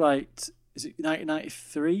 I really liked. Is it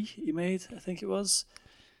 1993? He made, I think it was.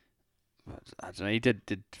 I don't know. He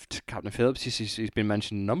did Captain Phillips. He's been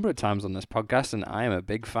mentioned a number of times on this podcast, and I am a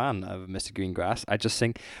big fan of Mr. Greengrass. I just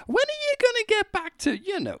think, when are you gonna get back to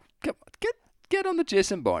get on the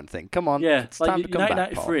Jason Bourne thing? Come on, it's time to come back.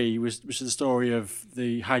 1993 was the story of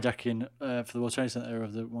the hijacking for the World Trade Center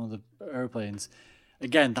of one of the airplanes.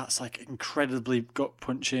 Again, that's like incredibly gut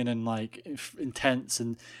punching and like intense,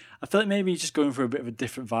 and I feel like maybe he's just going for a bit of a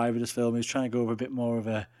different vibe with this film. He was trying to go over a bit more of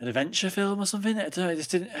an adventure film or something. I don't know, it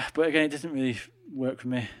just didn't. But again, it didn't really work for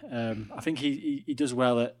me. I think he does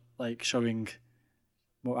well at like showing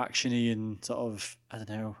more actiony and sort of, I don't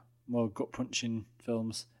know, more gut punching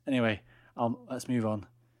films. Anyway, let's move on.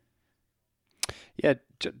 Yeah,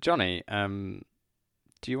 Johnny, do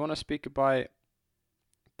you want to speak about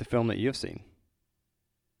the film that you've seen?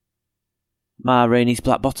 Ma Rainey's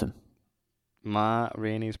Black Bottom. Ma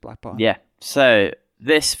Rainey's Black Bottom. Yeah. So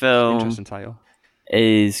this film interesting title.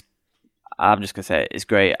 is, I'm just gonna say it's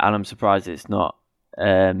great, and I'm surprised it's not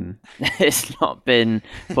it's not been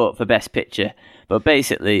put for Best Picture. But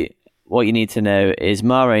basically, what you need to know is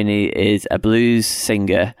Ma Rainey is a blues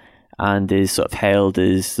singer and is sort of hailed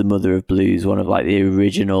as the mother of blues, one of like the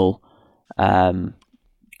original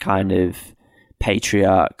kind of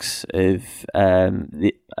patriarchs of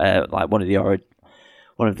like one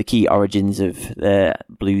of the key origins of the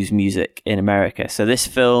blues music in America. So this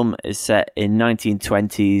film is set in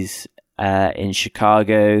 1920s in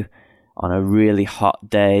Chicago on a really hot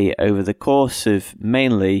day over the course of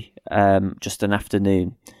mainly just an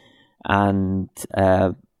afternoon. And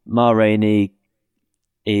Ma Rainey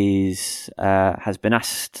has been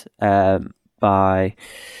asked by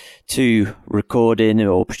two recording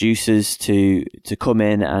or producers to come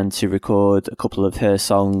in and to record a couple of her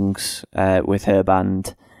songs with her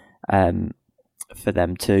band for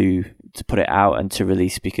them to put it out and to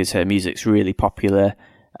release, because her music's really popular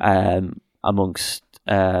amongst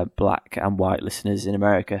black and white listeners in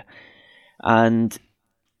America. And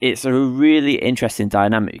it's a really interesting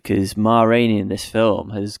dynamic because Ma Rainey in this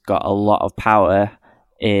film has got a lot of power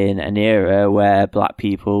in an era where black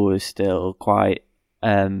people were still quite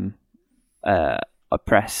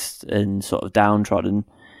oppressed and sort of downtrodden,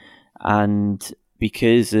 and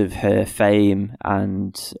because of her fame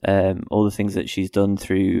and all the things that she's done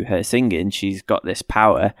through her singing, she's got this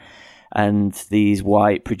power, and these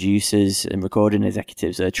white producers and recording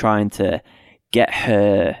executives are trying to get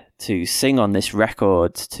her to sing on this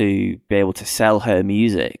record to be able to sell her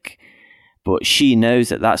music, but she knows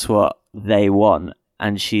that that's what they want,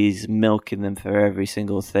 and she's milking them for every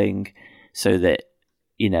single thing so that,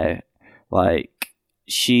 you know, like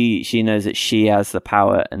she knows that she has the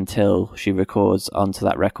power until she records onto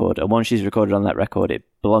that record, and once she's recorded on that record, it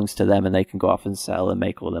belongs to them and they can go off and sell and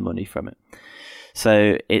make all their money from it.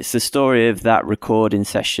 So it's the story of that recording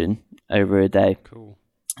session over a day. Cool.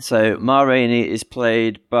 So Ma Rainey is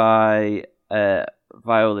played by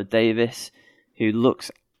Viola Davis, who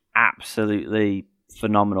looks absolutely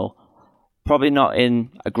phenomenal. Probably not in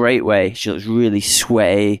a great way. She looks really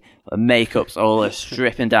sweaty. Her makeup's all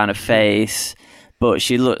dripping down her face. But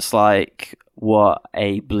she looks like what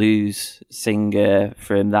a blues singer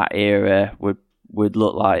from that era would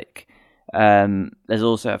look like. There's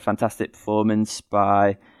also a fantastic performance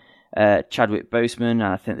by Chadwick Boseman.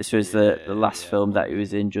 I think this was the last film that he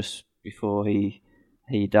was in just before he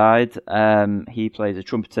died. He plays a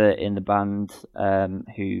trumpeter in the band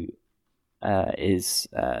who's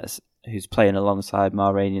playing alongside Ma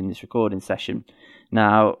Rainey in this recording session.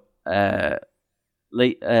 Now,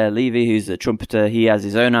 Levy, who's the trumpeter, he has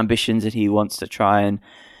his own ambitions and he wants to try and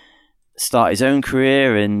start his own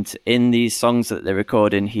career, and in these songs that they're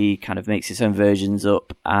recording, he kind of makes his own versions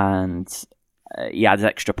up, and he adds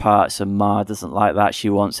extra parts, and Ma doesn't like that. She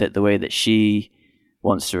wants it the way that she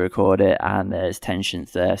wants to record it, and there's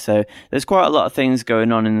tensions there. So there's quite a lot of things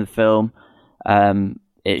going on in the film.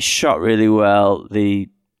 It's shot really well. The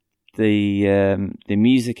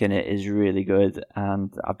music in it is really good,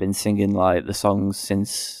 and I've been singing like the songs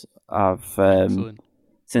since I've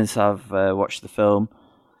watched the film.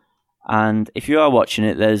 And if you are watching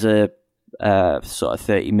it, there's a sort of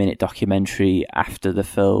 30-minute documentary after the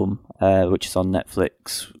film, which is on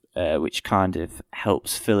Netflix, which kind of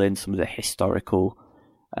helps fill in some of the historical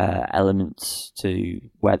elements to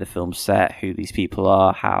where the film's set, who these people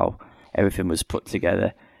are, how everything was put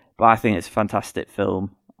together. But I think it's a fantastic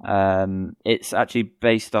film. It's actually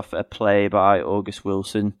based off a play by August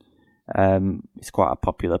Wilson. It's quite a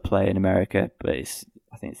popular play in America, but I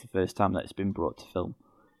think it's the first time that it's been brought to film.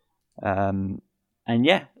 And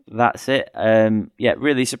yeah, that's it.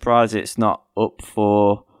 Really surprised it's not up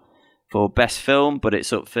for for best film, but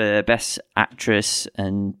it's up for best actress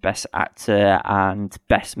and best actor and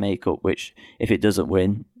best makeup, which if it doesn't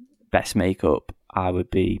win best makeup, I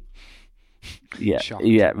would be shocked.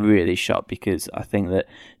 Really shocked, because I think that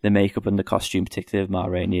the makeup and the costume, particularly of Ma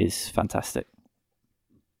Rainey, is fantastic.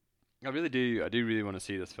 I really do really want to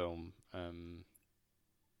see this film.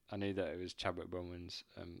 I knew that it was Chadwick Boseman's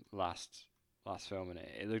last film, and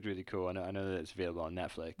it looked really cool. I know that it's available on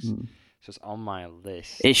Netflix. So it's on my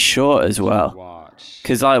list. It's short as well,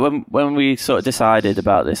 because like when we sort of decided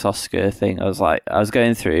about this Oscar thing, I was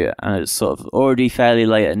going through it, and it's sort of already fairly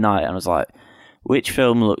late at night, and I was like, which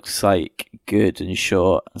film looks like good and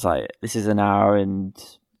short? I was like, this is an hour and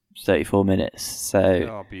 34 minutes,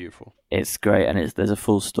 so beautiful. It's great, and there's a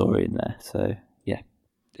full story in there. So yeah,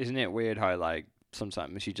 isn't it weird how like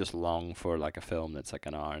sometimes you just long for like a film that's like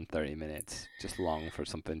an hour and 30 minutes, just long for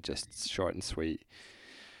something just short and sweet.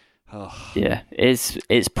 Oh. Yeah, it's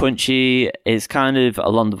punchy. It's kind of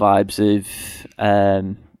along the vibes of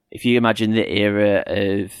if you imagine the era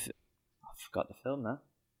of, I forgot the film now,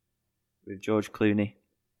 with George Clooney.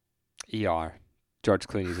 ER. George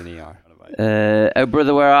Clooney's in ER. Oh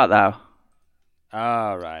Brother, Where Art Thou?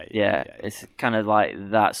 Oh, right. Yeah, it's kind of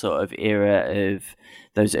like that sort of era of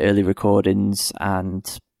those early recordings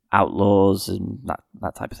and Outlaws and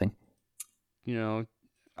that type of thing. You know,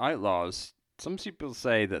 Outlaws. Some people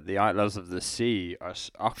say that the Outlaws of the Sea are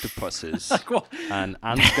octopuses. Like what? And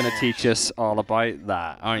Ant's going to teach us all about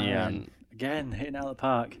that, aren't you, Ant? Again, hitting out of the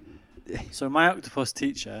park. So my octopus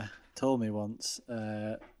teacher told me once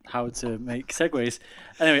how to make segues.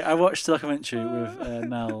 Anyway, I watched a documentary with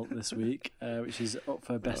Mel this week, which is up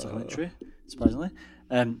for best documentary, surprisingly.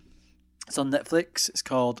 It's on Netflix. It's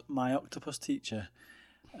called My Octopus Teacher.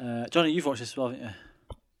 Johnny, you've watched this as well, haven't you?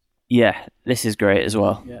 Yeah, this is great as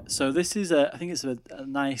well. Yeah, so this is I think it's a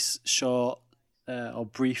nice, short or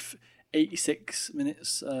brief 86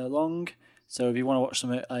 minutes long. So if you want to watch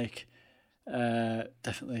something like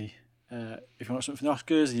definitely if you want something from the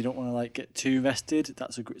Oscars and you don't want to like get too invested,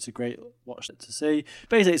 it's a great watch to see.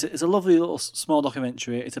 Basically, it's a lovely little small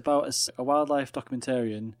documentary. It's about a wildlife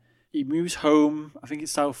documentarian. He moves home. I think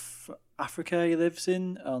it's South Africa. He lives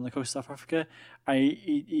on the coast of South Africa. And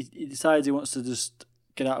he decides he wants to just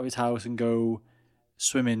get out of his house and go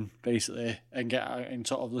swimming, basically, and get out and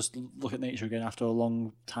sort of just look at nature again after a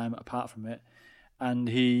long time apart from it. And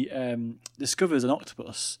he discovers an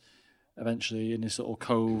octopus eventually in this little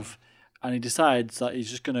cove, and he decides that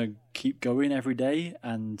he's just going to keep going every day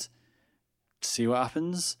and see what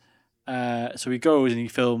happens. So he goes and he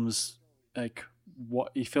films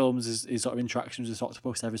his sort of interactions with this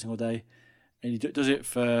octopus every single day, and he does it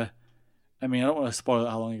for, I mean, I don't want to spoil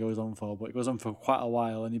how long it goes on for, but it goes on for quite a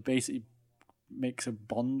while, and he basically makes a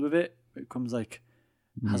bond with it. It becomes like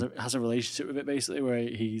has a relationship with it, basically, where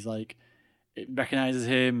he's like, it recognizes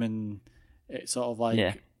him, and it's sort of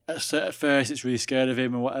like at first it's really scared of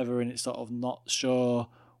him and whatever, and it's sort of not sure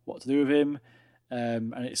what to do with him,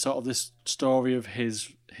 and it's sort of this story of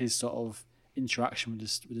his sort of interaction with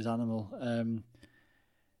this animal.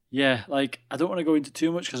 Like I don't want to go into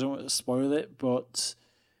too much because I don't want to spoil it, but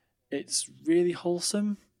it's really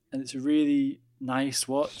wholesome and it's a really nice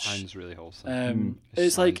watch. Sounds really wholesome.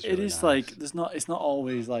 It's like really it is nice. Like it's not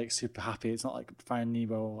always like super happy. It's not like Finding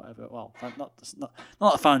Nemo or whatever. Well, not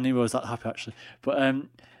that Finding Nemo is that happy actually, but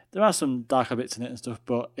there are some darker bits in it and stuff.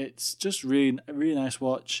 But it's just really nice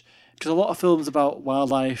watch, because a lot of films about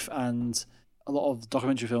wildlife and a lot of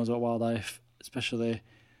documentary films about wildlife, especially,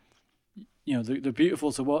 you know, they're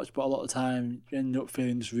beautiful to watch, but a lot of the time you end up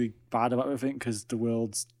feeling just really bad about everything because the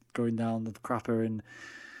world's going down the crapper and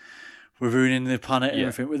we're ruining the planet and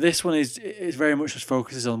everything. But this one is very much just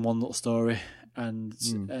focuses on one little story, and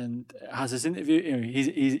has this interview. You know,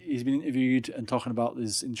 he's been interviewed and talking about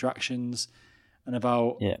his interactions and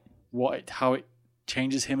about how it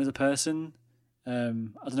changes him as a person. I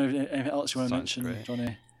don't know if anything else you want to mention,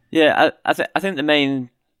 Johnny. Yeah, I think the main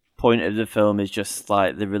point of the film is just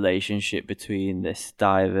like the relationship between this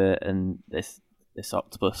diver and this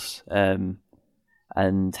octopus,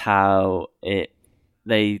 and how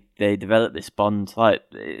they develop this bond. Like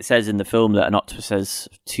it says in the film that an octopus has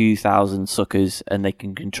 2,000 suckers and they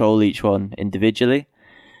can control each one individually.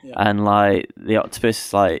 Yeah. And like the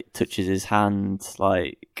octopus like touches his hand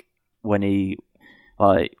like when he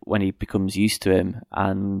becomes used to him,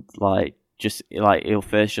 and like just like he'll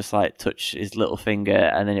first just like touch his little finger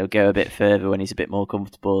and then he'll go a bit further when he's a bit more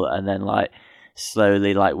comfortable, and then like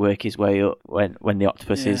slowly like work his way up when the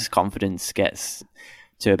octopus's confidence gets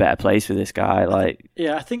to a better place with this guy. Like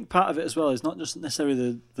I think part of it as well is not just necessarily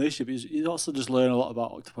the relationship, you also just learn a lot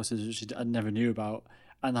about octopuses, which I never knew about,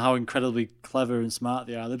 and how incredibly clever and smart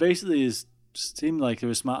they are. They basically seem like they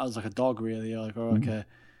were smart as like a dog, really, or like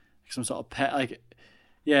some sort of pet. Like,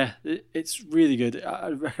 yeah, it's really good.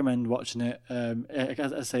 I'd recommend watching it.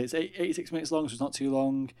 As I say, it's 86 minutes long, so it's not too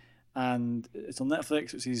long, and it's on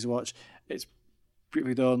Netflix. It's easy to watch. It's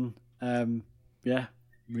beautifully done. Yeah,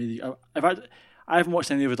 really. I haven't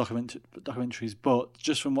watched any other documentaries, but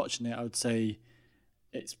just from watching it, I would say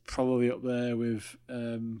it's probably up there with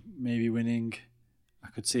maybe winning. I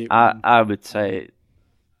could see it. I would say,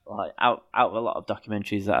 like, out of a lot of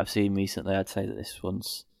documentaries that I've seen recently, I'd say that this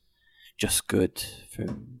one's just good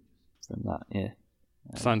from that. Yeah,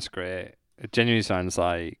 sounds great. It genuinely sounds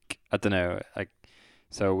like, I don't know, like,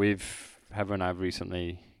 so Heather and I've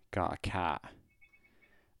recently got a cat,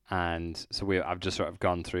 and so I've just sort of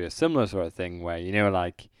gone through a similar sort of thing where, you know,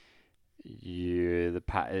 like, the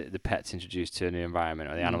pet's introduced to a new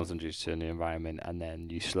environment, or the animal's introduced to a new environment, and then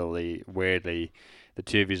you slowly, weirdly, the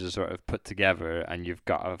two of you are sort of put together, and you've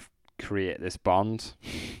got to create this bond,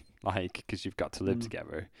 like, because you've got to live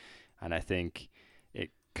together. And I think it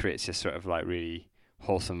creates this sort of like really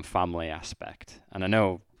wholesome family aspect. And I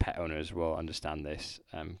know pet owners will understand this,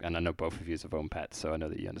 and I know both of you have owned pets, so I know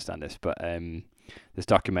that you understand this. But this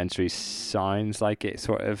documentary sounds like it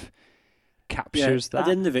sort of captures that. At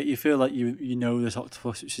the end of it, you feel like you know this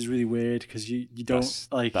octopus, which is really weird because you don't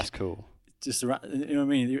like. That's cool. Just, you know what I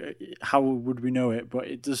mean? How would we know it? But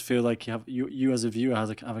it does feel like you as a viewer have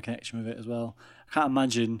a connection with it as well. I can't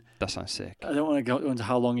imagine. That sounds sick. I don't want to go into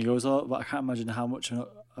how long he goes on, but I can't imagine how much of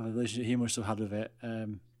a relationship he must have had with it.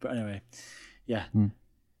 But anyway, yeah.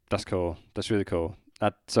 That's cool. That's really cool.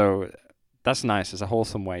 That's nice. It's a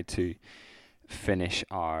wholesome way to finish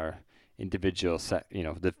our individual set,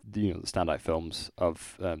 the standout films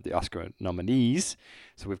of the Oscar nominees.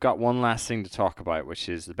 So we've got one last thing to talk about, which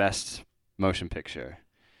is the best motion picture.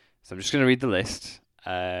 So I'm just going to read the list,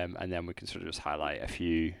 and then we can sort of just highlight a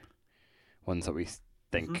few ones that we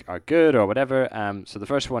think are good or whatever. So the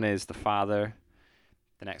first one is The Father.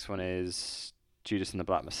 The next one is Judas and the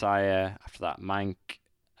Black Messiah. After that, Mank,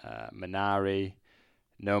 Minari,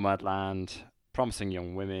 Nomadland, Promising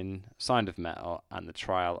Young Women, Sound of Metal, and The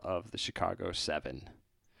Trial of the Chicago 7.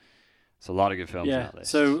 So a lot of good films on that list.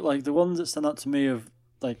 So like the ones that stand out to me of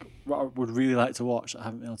like what I would really like to watch, I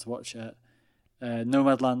haven't been able to watch yet.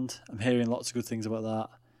 Nomadland, I'm hearing lots of good things about that.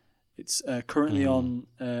 It's currently on.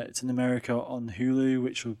 It's in America on Hulu,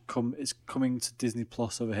 which will come. It's coming to Disney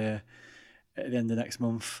Plus over here at the end of next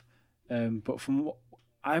month. But from what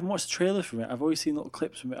I haven't watched the trailer from it. I've always seen little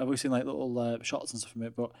clips from it. I've always seen like little shots and stuff from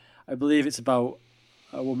it. But I believe it's about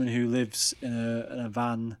a woman who lives in a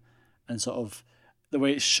van, and sort of the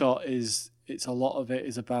way it's shot is it's a lot of it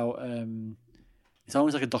is about. It's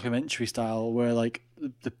almost like a documentary style where like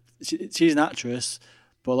she's an actress,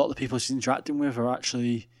 but a lot of the people she's interacting with are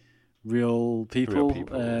actually real people.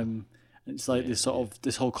 It's like this sort of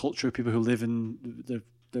this whole culture of people who live in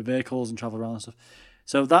the vehicles and travel around and stuff.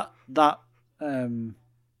 So that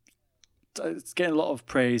it's getting a lot of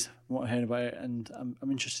praise from what I'm hearing about it, and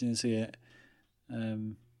I'm interested to see it.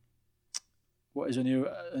 What is any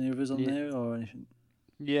others on there or anything?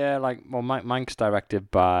 Yeah, like Mank's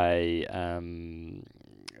directed by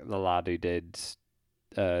the lad who did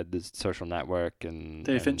the Social Network and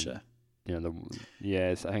David Fincher. I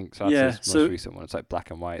think so. That's his most recent one. It's like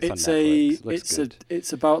black and white. It's on Netflix.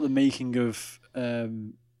 It's about the making of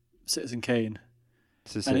Citizen Kane.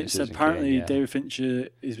 Apparently David Fincher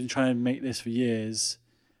has been trying to make this for years,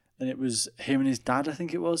 and it was him and his dad, I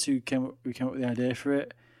think it was, who came up with the idea for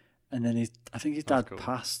it, and then I think his dad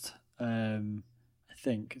passed. I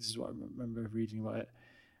think this is what I remember reading about it,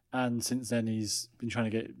 and since then he's been trying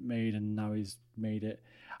to get it made, and now he's made it.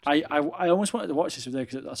 I almost wanted to watch this today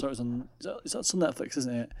because I saw it was on. It's on Netflix,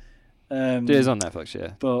 isn't it? It is on Netflix,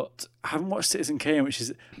 yeah. But I haven't watched Citizen Kane, which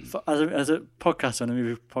is as a podcast, on a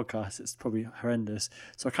movie podcast, it's probably horrendous.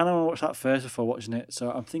 So I kind of want to watch that first before watching it.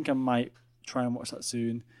 So I think I might try and watch that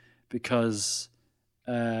soon because,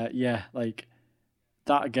 like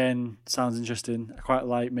that again sounds interesting. I quite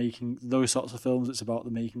like making those sorts of films. It's about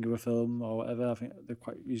the making of a film or whatever. I think they're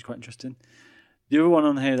usually quite interesting. The other one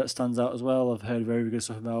on here that stands out as well, I've heard very good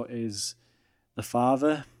stuff about, is The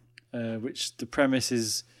Father, which the premise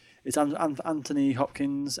is it's Anthony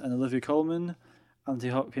Hopkins and Olivia Colman.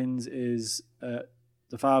 Anthony Hopkins is the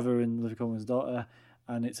father and Olivia Colman's daughter,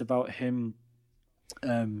 and it's about him,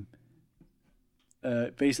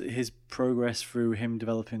 basically his progress through him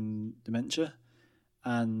developing dementia,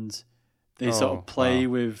 and they sort of play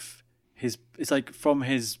with his. It's like from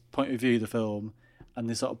his point of view, the film. And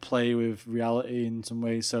they sort of play with reality in some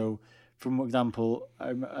ways. So, for example,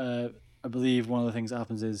 I believe one of the things that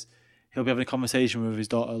happens is he'll be having a conversation with his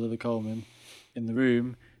daughter Olivia Colman in the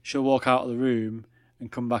room. She'll walk out of the room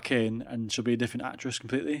and come back in, and she'll be a different actress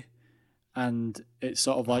completely. And it's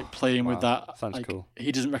sort of like playing with that. Sounds like, cool.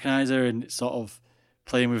 He doesn't recognise her, and it's sort of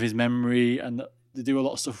playing with his memory. And they do a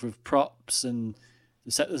lot of stuff with props and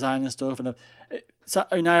the set design and stuff. And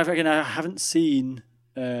I haven't seen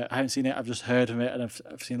it. I've just heard of it, and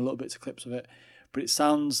I've seen a little bits of clips of it. But it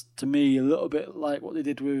sounds to me a little bit like what they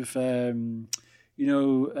did with, Michel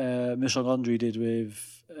Gondry did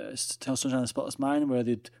with Sunshine of the Spotless Mind, where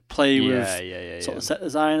they'd play with sort of set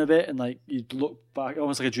design a bit, and like you'd look back,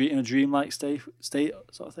 almost like in a dreamlike state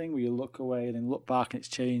sort of thing, where you look away and then look back and it's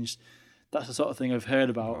changed. That's the sort of thing I've heard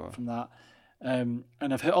about from that. And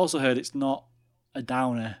I've also heard it's not a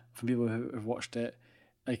downer from people who have watched it.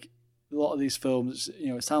 Like a lot of these films,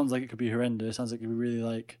 it sounds like it could be horrendous. It sounds like it could be really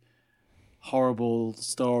like horrible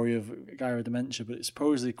story of a guy with dementia, but it's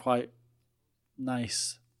supposedly quite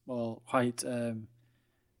nice. Well, quite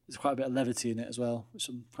there's quite a bit of levity in it as well, which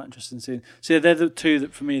I'm quite interested in seeing. So yeah, they're the two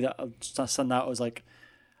that for me that stand out as like,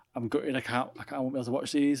 I'm gutted I won't be able to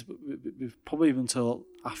watch these, but probably even until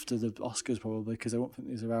after the Oscars probably, because I won't think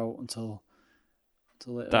these are out until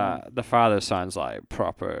later on. The Father sounds like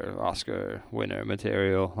proper Oscar winner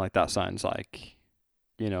material. Like that sounds like,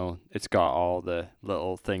 it's got all the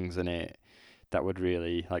little things in it that would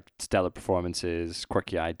really, like, stellar performances,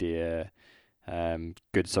 quirky idea,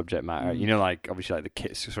 good subject matter. Like obviously like the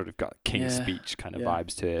kids sort of got King's Speech kind of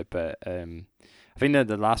vibes to it. But I think that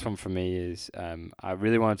the last one for me is I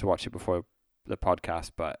really wanted to watch it before the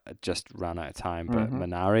podcast, but I just ran out of time. But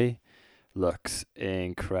Minari looks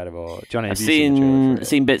incredible. Johnny, have I've you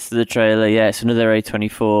seen bits of the trailer. Yeah, it's another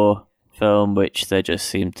A24 film, which they just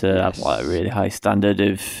seem to have like a really high standard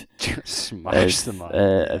of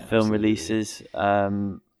film releases.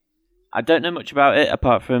 I don't know much about it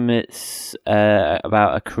apart from it's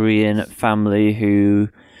about a Korean family who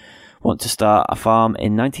want to start a farm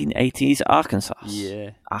in 1980s Arkansas.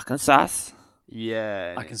 Yeah. Arkansas?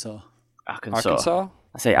 Yeah. Arkansas.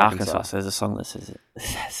 I say Arkansas. There's a song that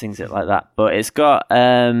sings it like that. But it's got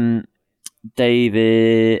Stephen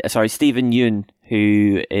Yeun,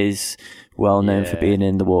 who is well known for being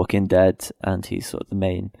in The Walking Dead, and he's sort of the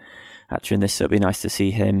main actor in this. So it'd be nice to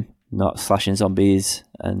see him not slashing zombies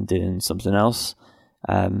and doing something else.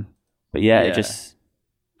 But it just.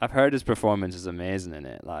 I've heard his performance is amazing in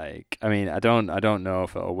it. Like, I mean, I don't know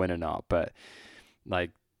if it'll win or not, but like,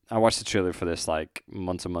 I watched the trailer for this like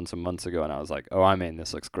months and months and months ago, and I was like, "Oh, I'm in.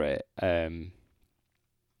 This looks great." And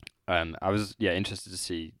I was interested to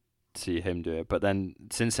see him do it. But then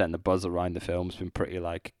since then, the buzz around the film's been pretty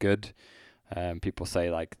like good. People say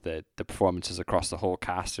like the performances across the whole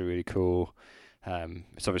cast are really cool.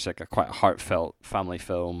 It's obviously like a quite heartfelt family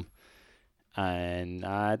film. And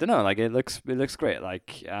I don't know, like it looks great.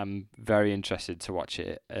 Like I'm very interested to watch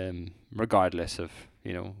it, regardless of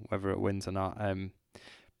whether it wins or not.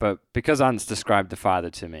 But because Ant's described The Father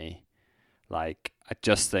to me, like I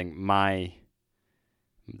just think the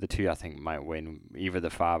two I think might win, either The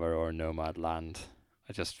Father or Nomadland.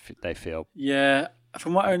 They feel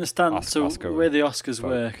from what I understand. Oscar the way the Oscars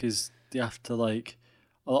work is they have to like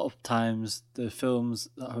a lot of times the films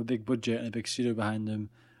that have a big budget and a big studio behind them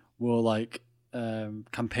will like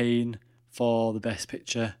campaign for the best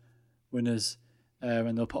picture winners,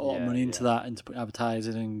 and they'll put a lot of money into that, into putting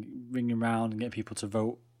advertising and ringing around and getting people to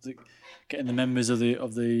vote, getting the members of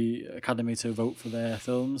the Academy to vote for their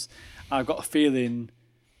films. I've got a feeling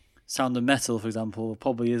Sound of Metal, for example,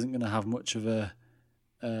 probably isn't going to have much of a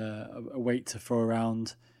weight to throw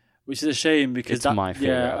around, which is a shame because it's my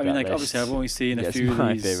favorite. I mean, like obviously I've only seen a few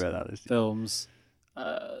of these films.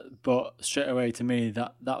 But straight away to me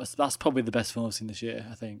that's probably the best film I've seen this year,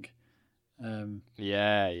 I think. I mean,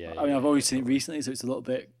 I've always seen it recently, so it's a little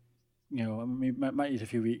bit, I mean, might need a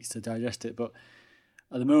few weeks to digest it. But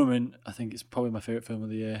at the moment, I think it's probably my favorite film of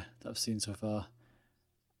the year that I've seen so far.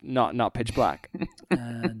 Not Pitch Black.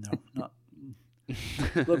 No, not. A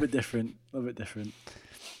little bit different.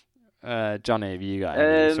 Johnny, have you got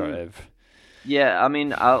any sort of? Yeah, I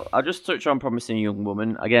mean, I'll just touch on Promising Young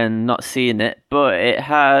Woman. Again, not seeing it, but it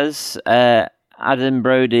has Adam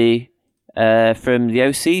Brody from the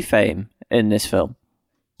OC fame in this film.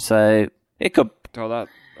 So it could...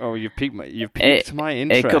 you've piqued my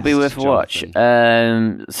interest. It could be worth a watch.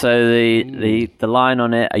 So the line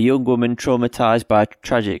on it, a young woman traumatized by a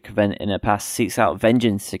tragic event in her past seeks out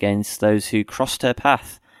vengeance against those who crossed her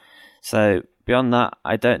path. So beyond that,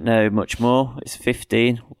 I don't know much more. It's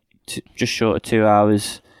 15, just short of 2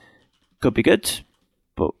 hours. Could be good,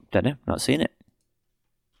 but don't know. Not seen it.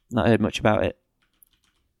 Not heard much about it.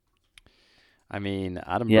 I mean,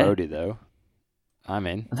 Adam Brody though. I'm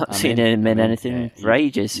in. I've not seen him in anything for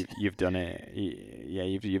ages. You've done it. Yeah,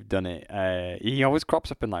 you've done it. He always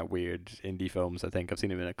crops up in like weird indie films. I think I've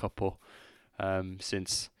seen him in a couple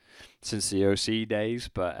since the OC days.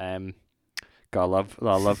 But got a lot of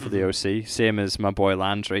love for the OC. Same as my boy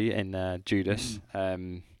Landry in Judas.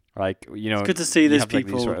 Like, you know, it's good to see there's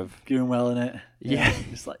people like, sort of doing well in it. Yeah,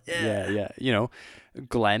 it's like yeah. You know,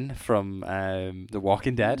 Glenn from The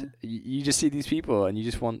Walking Dead. You just see these people and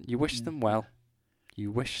you wish them well.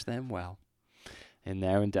 You wish them well in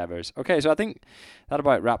their endeavors. Okay, so I think that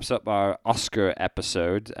about wraps up our Oscar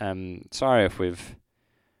episode. Sorry if we've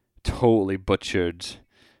totally butchered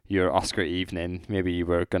your Oscar evening. Maybe you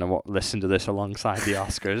were going to listen to this alongside the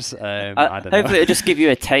Oscars. I don't know. Hopefully it'll just give you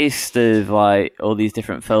a taste of like all these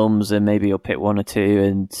different films, and maybe you'll pick one or two,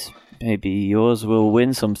 and maybe yours will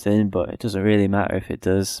win something, but it doesn't really matter if it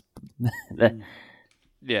does.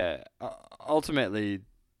 Yeah, ultimately,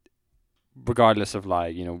 regardless of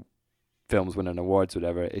like, you know, films winning awards,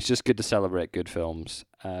 whatever, it's just good to celebrate good films,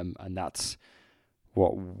 and that's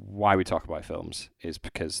why we talk about films, is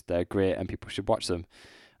because they're great and people should watch them.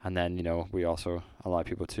 And then, you know, we also allow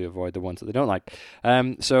people to avoid the ones that they don't like.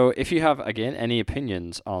 So if you have, again, any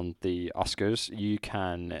opinions on the Oscars, you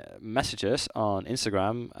can message us on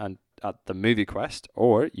Instagram and at The Movie Quest,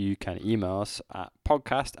 or you can email us at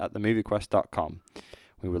podcast@themoviequest.com.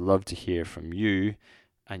 We would love to hear from you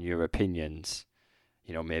and your opinions.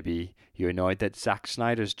 You know, maybe you're annoyed that Zack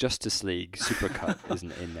Snyder's Justice League Supercut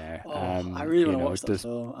isn't in there. I really want to watch that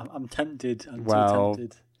film. I'm tempted. I'm too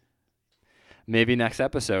tempted. Maybe next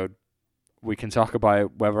episode we can talk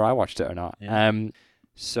about whether I watched it or not. Yeah.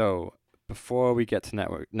 So before we get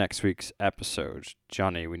to next week's episode,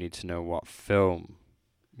 Johnny, we need to know what film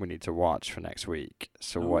we need to watch for next week.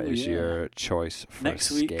 So what is your choice for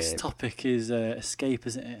next Escape? Week's topic is Escape,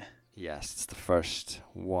 isn't it? Yes, it's the first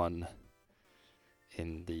one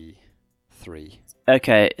in the 3.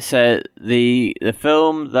 Okay, so the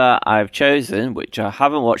film that I've chosen, which I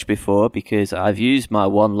haven't watched before because I've used my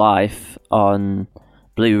One Life on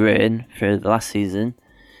Blu-ray for the last season,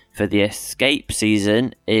 for the Escape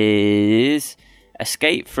season, is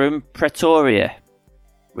Escape from Pretoria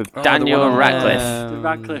with Daniel Radcliffe. The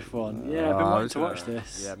Radcliffe one. Yeah, I've been wanting to watch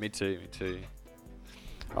this. Yeah, me too.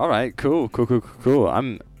 All right, cool.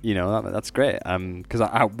 That's great. Because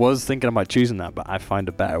I was thinking about choosing that, but I find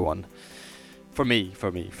a better one. For me.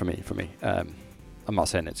 I'm not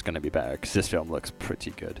saying it's going to be better, because this film looks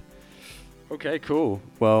pretty good. Okay, cool.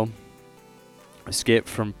 Well, Escape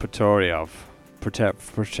from Pretoria. Pretoria.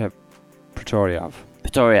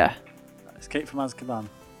 Escape from Azkaban.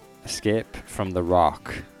 Escape from the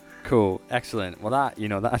Rock. Cool, excellent. Well,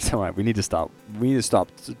 that's all right. We need to stop.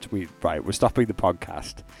 Right, we're stopping the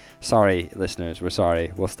podcast. Sorry, listeners. We're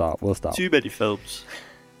sorry. We'll stop. Too many films.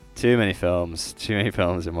 Too many films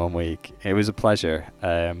in 1 week. It was a pleasure.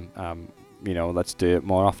 Let's do it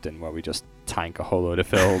more often, where we just tank a whole load of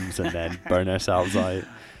films and then burn ourselves out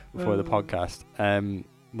before the podcast.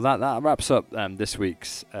 Well, that wraps up this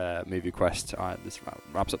week's Movie Quest. This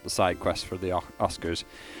wraps up the side quest for the Oscars,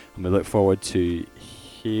 and we look forward to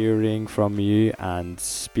hearing from you and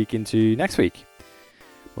speaking to you next week.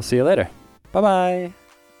 We'll see you later. Bye-bye.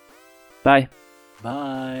 Bye.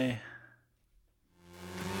 Bye.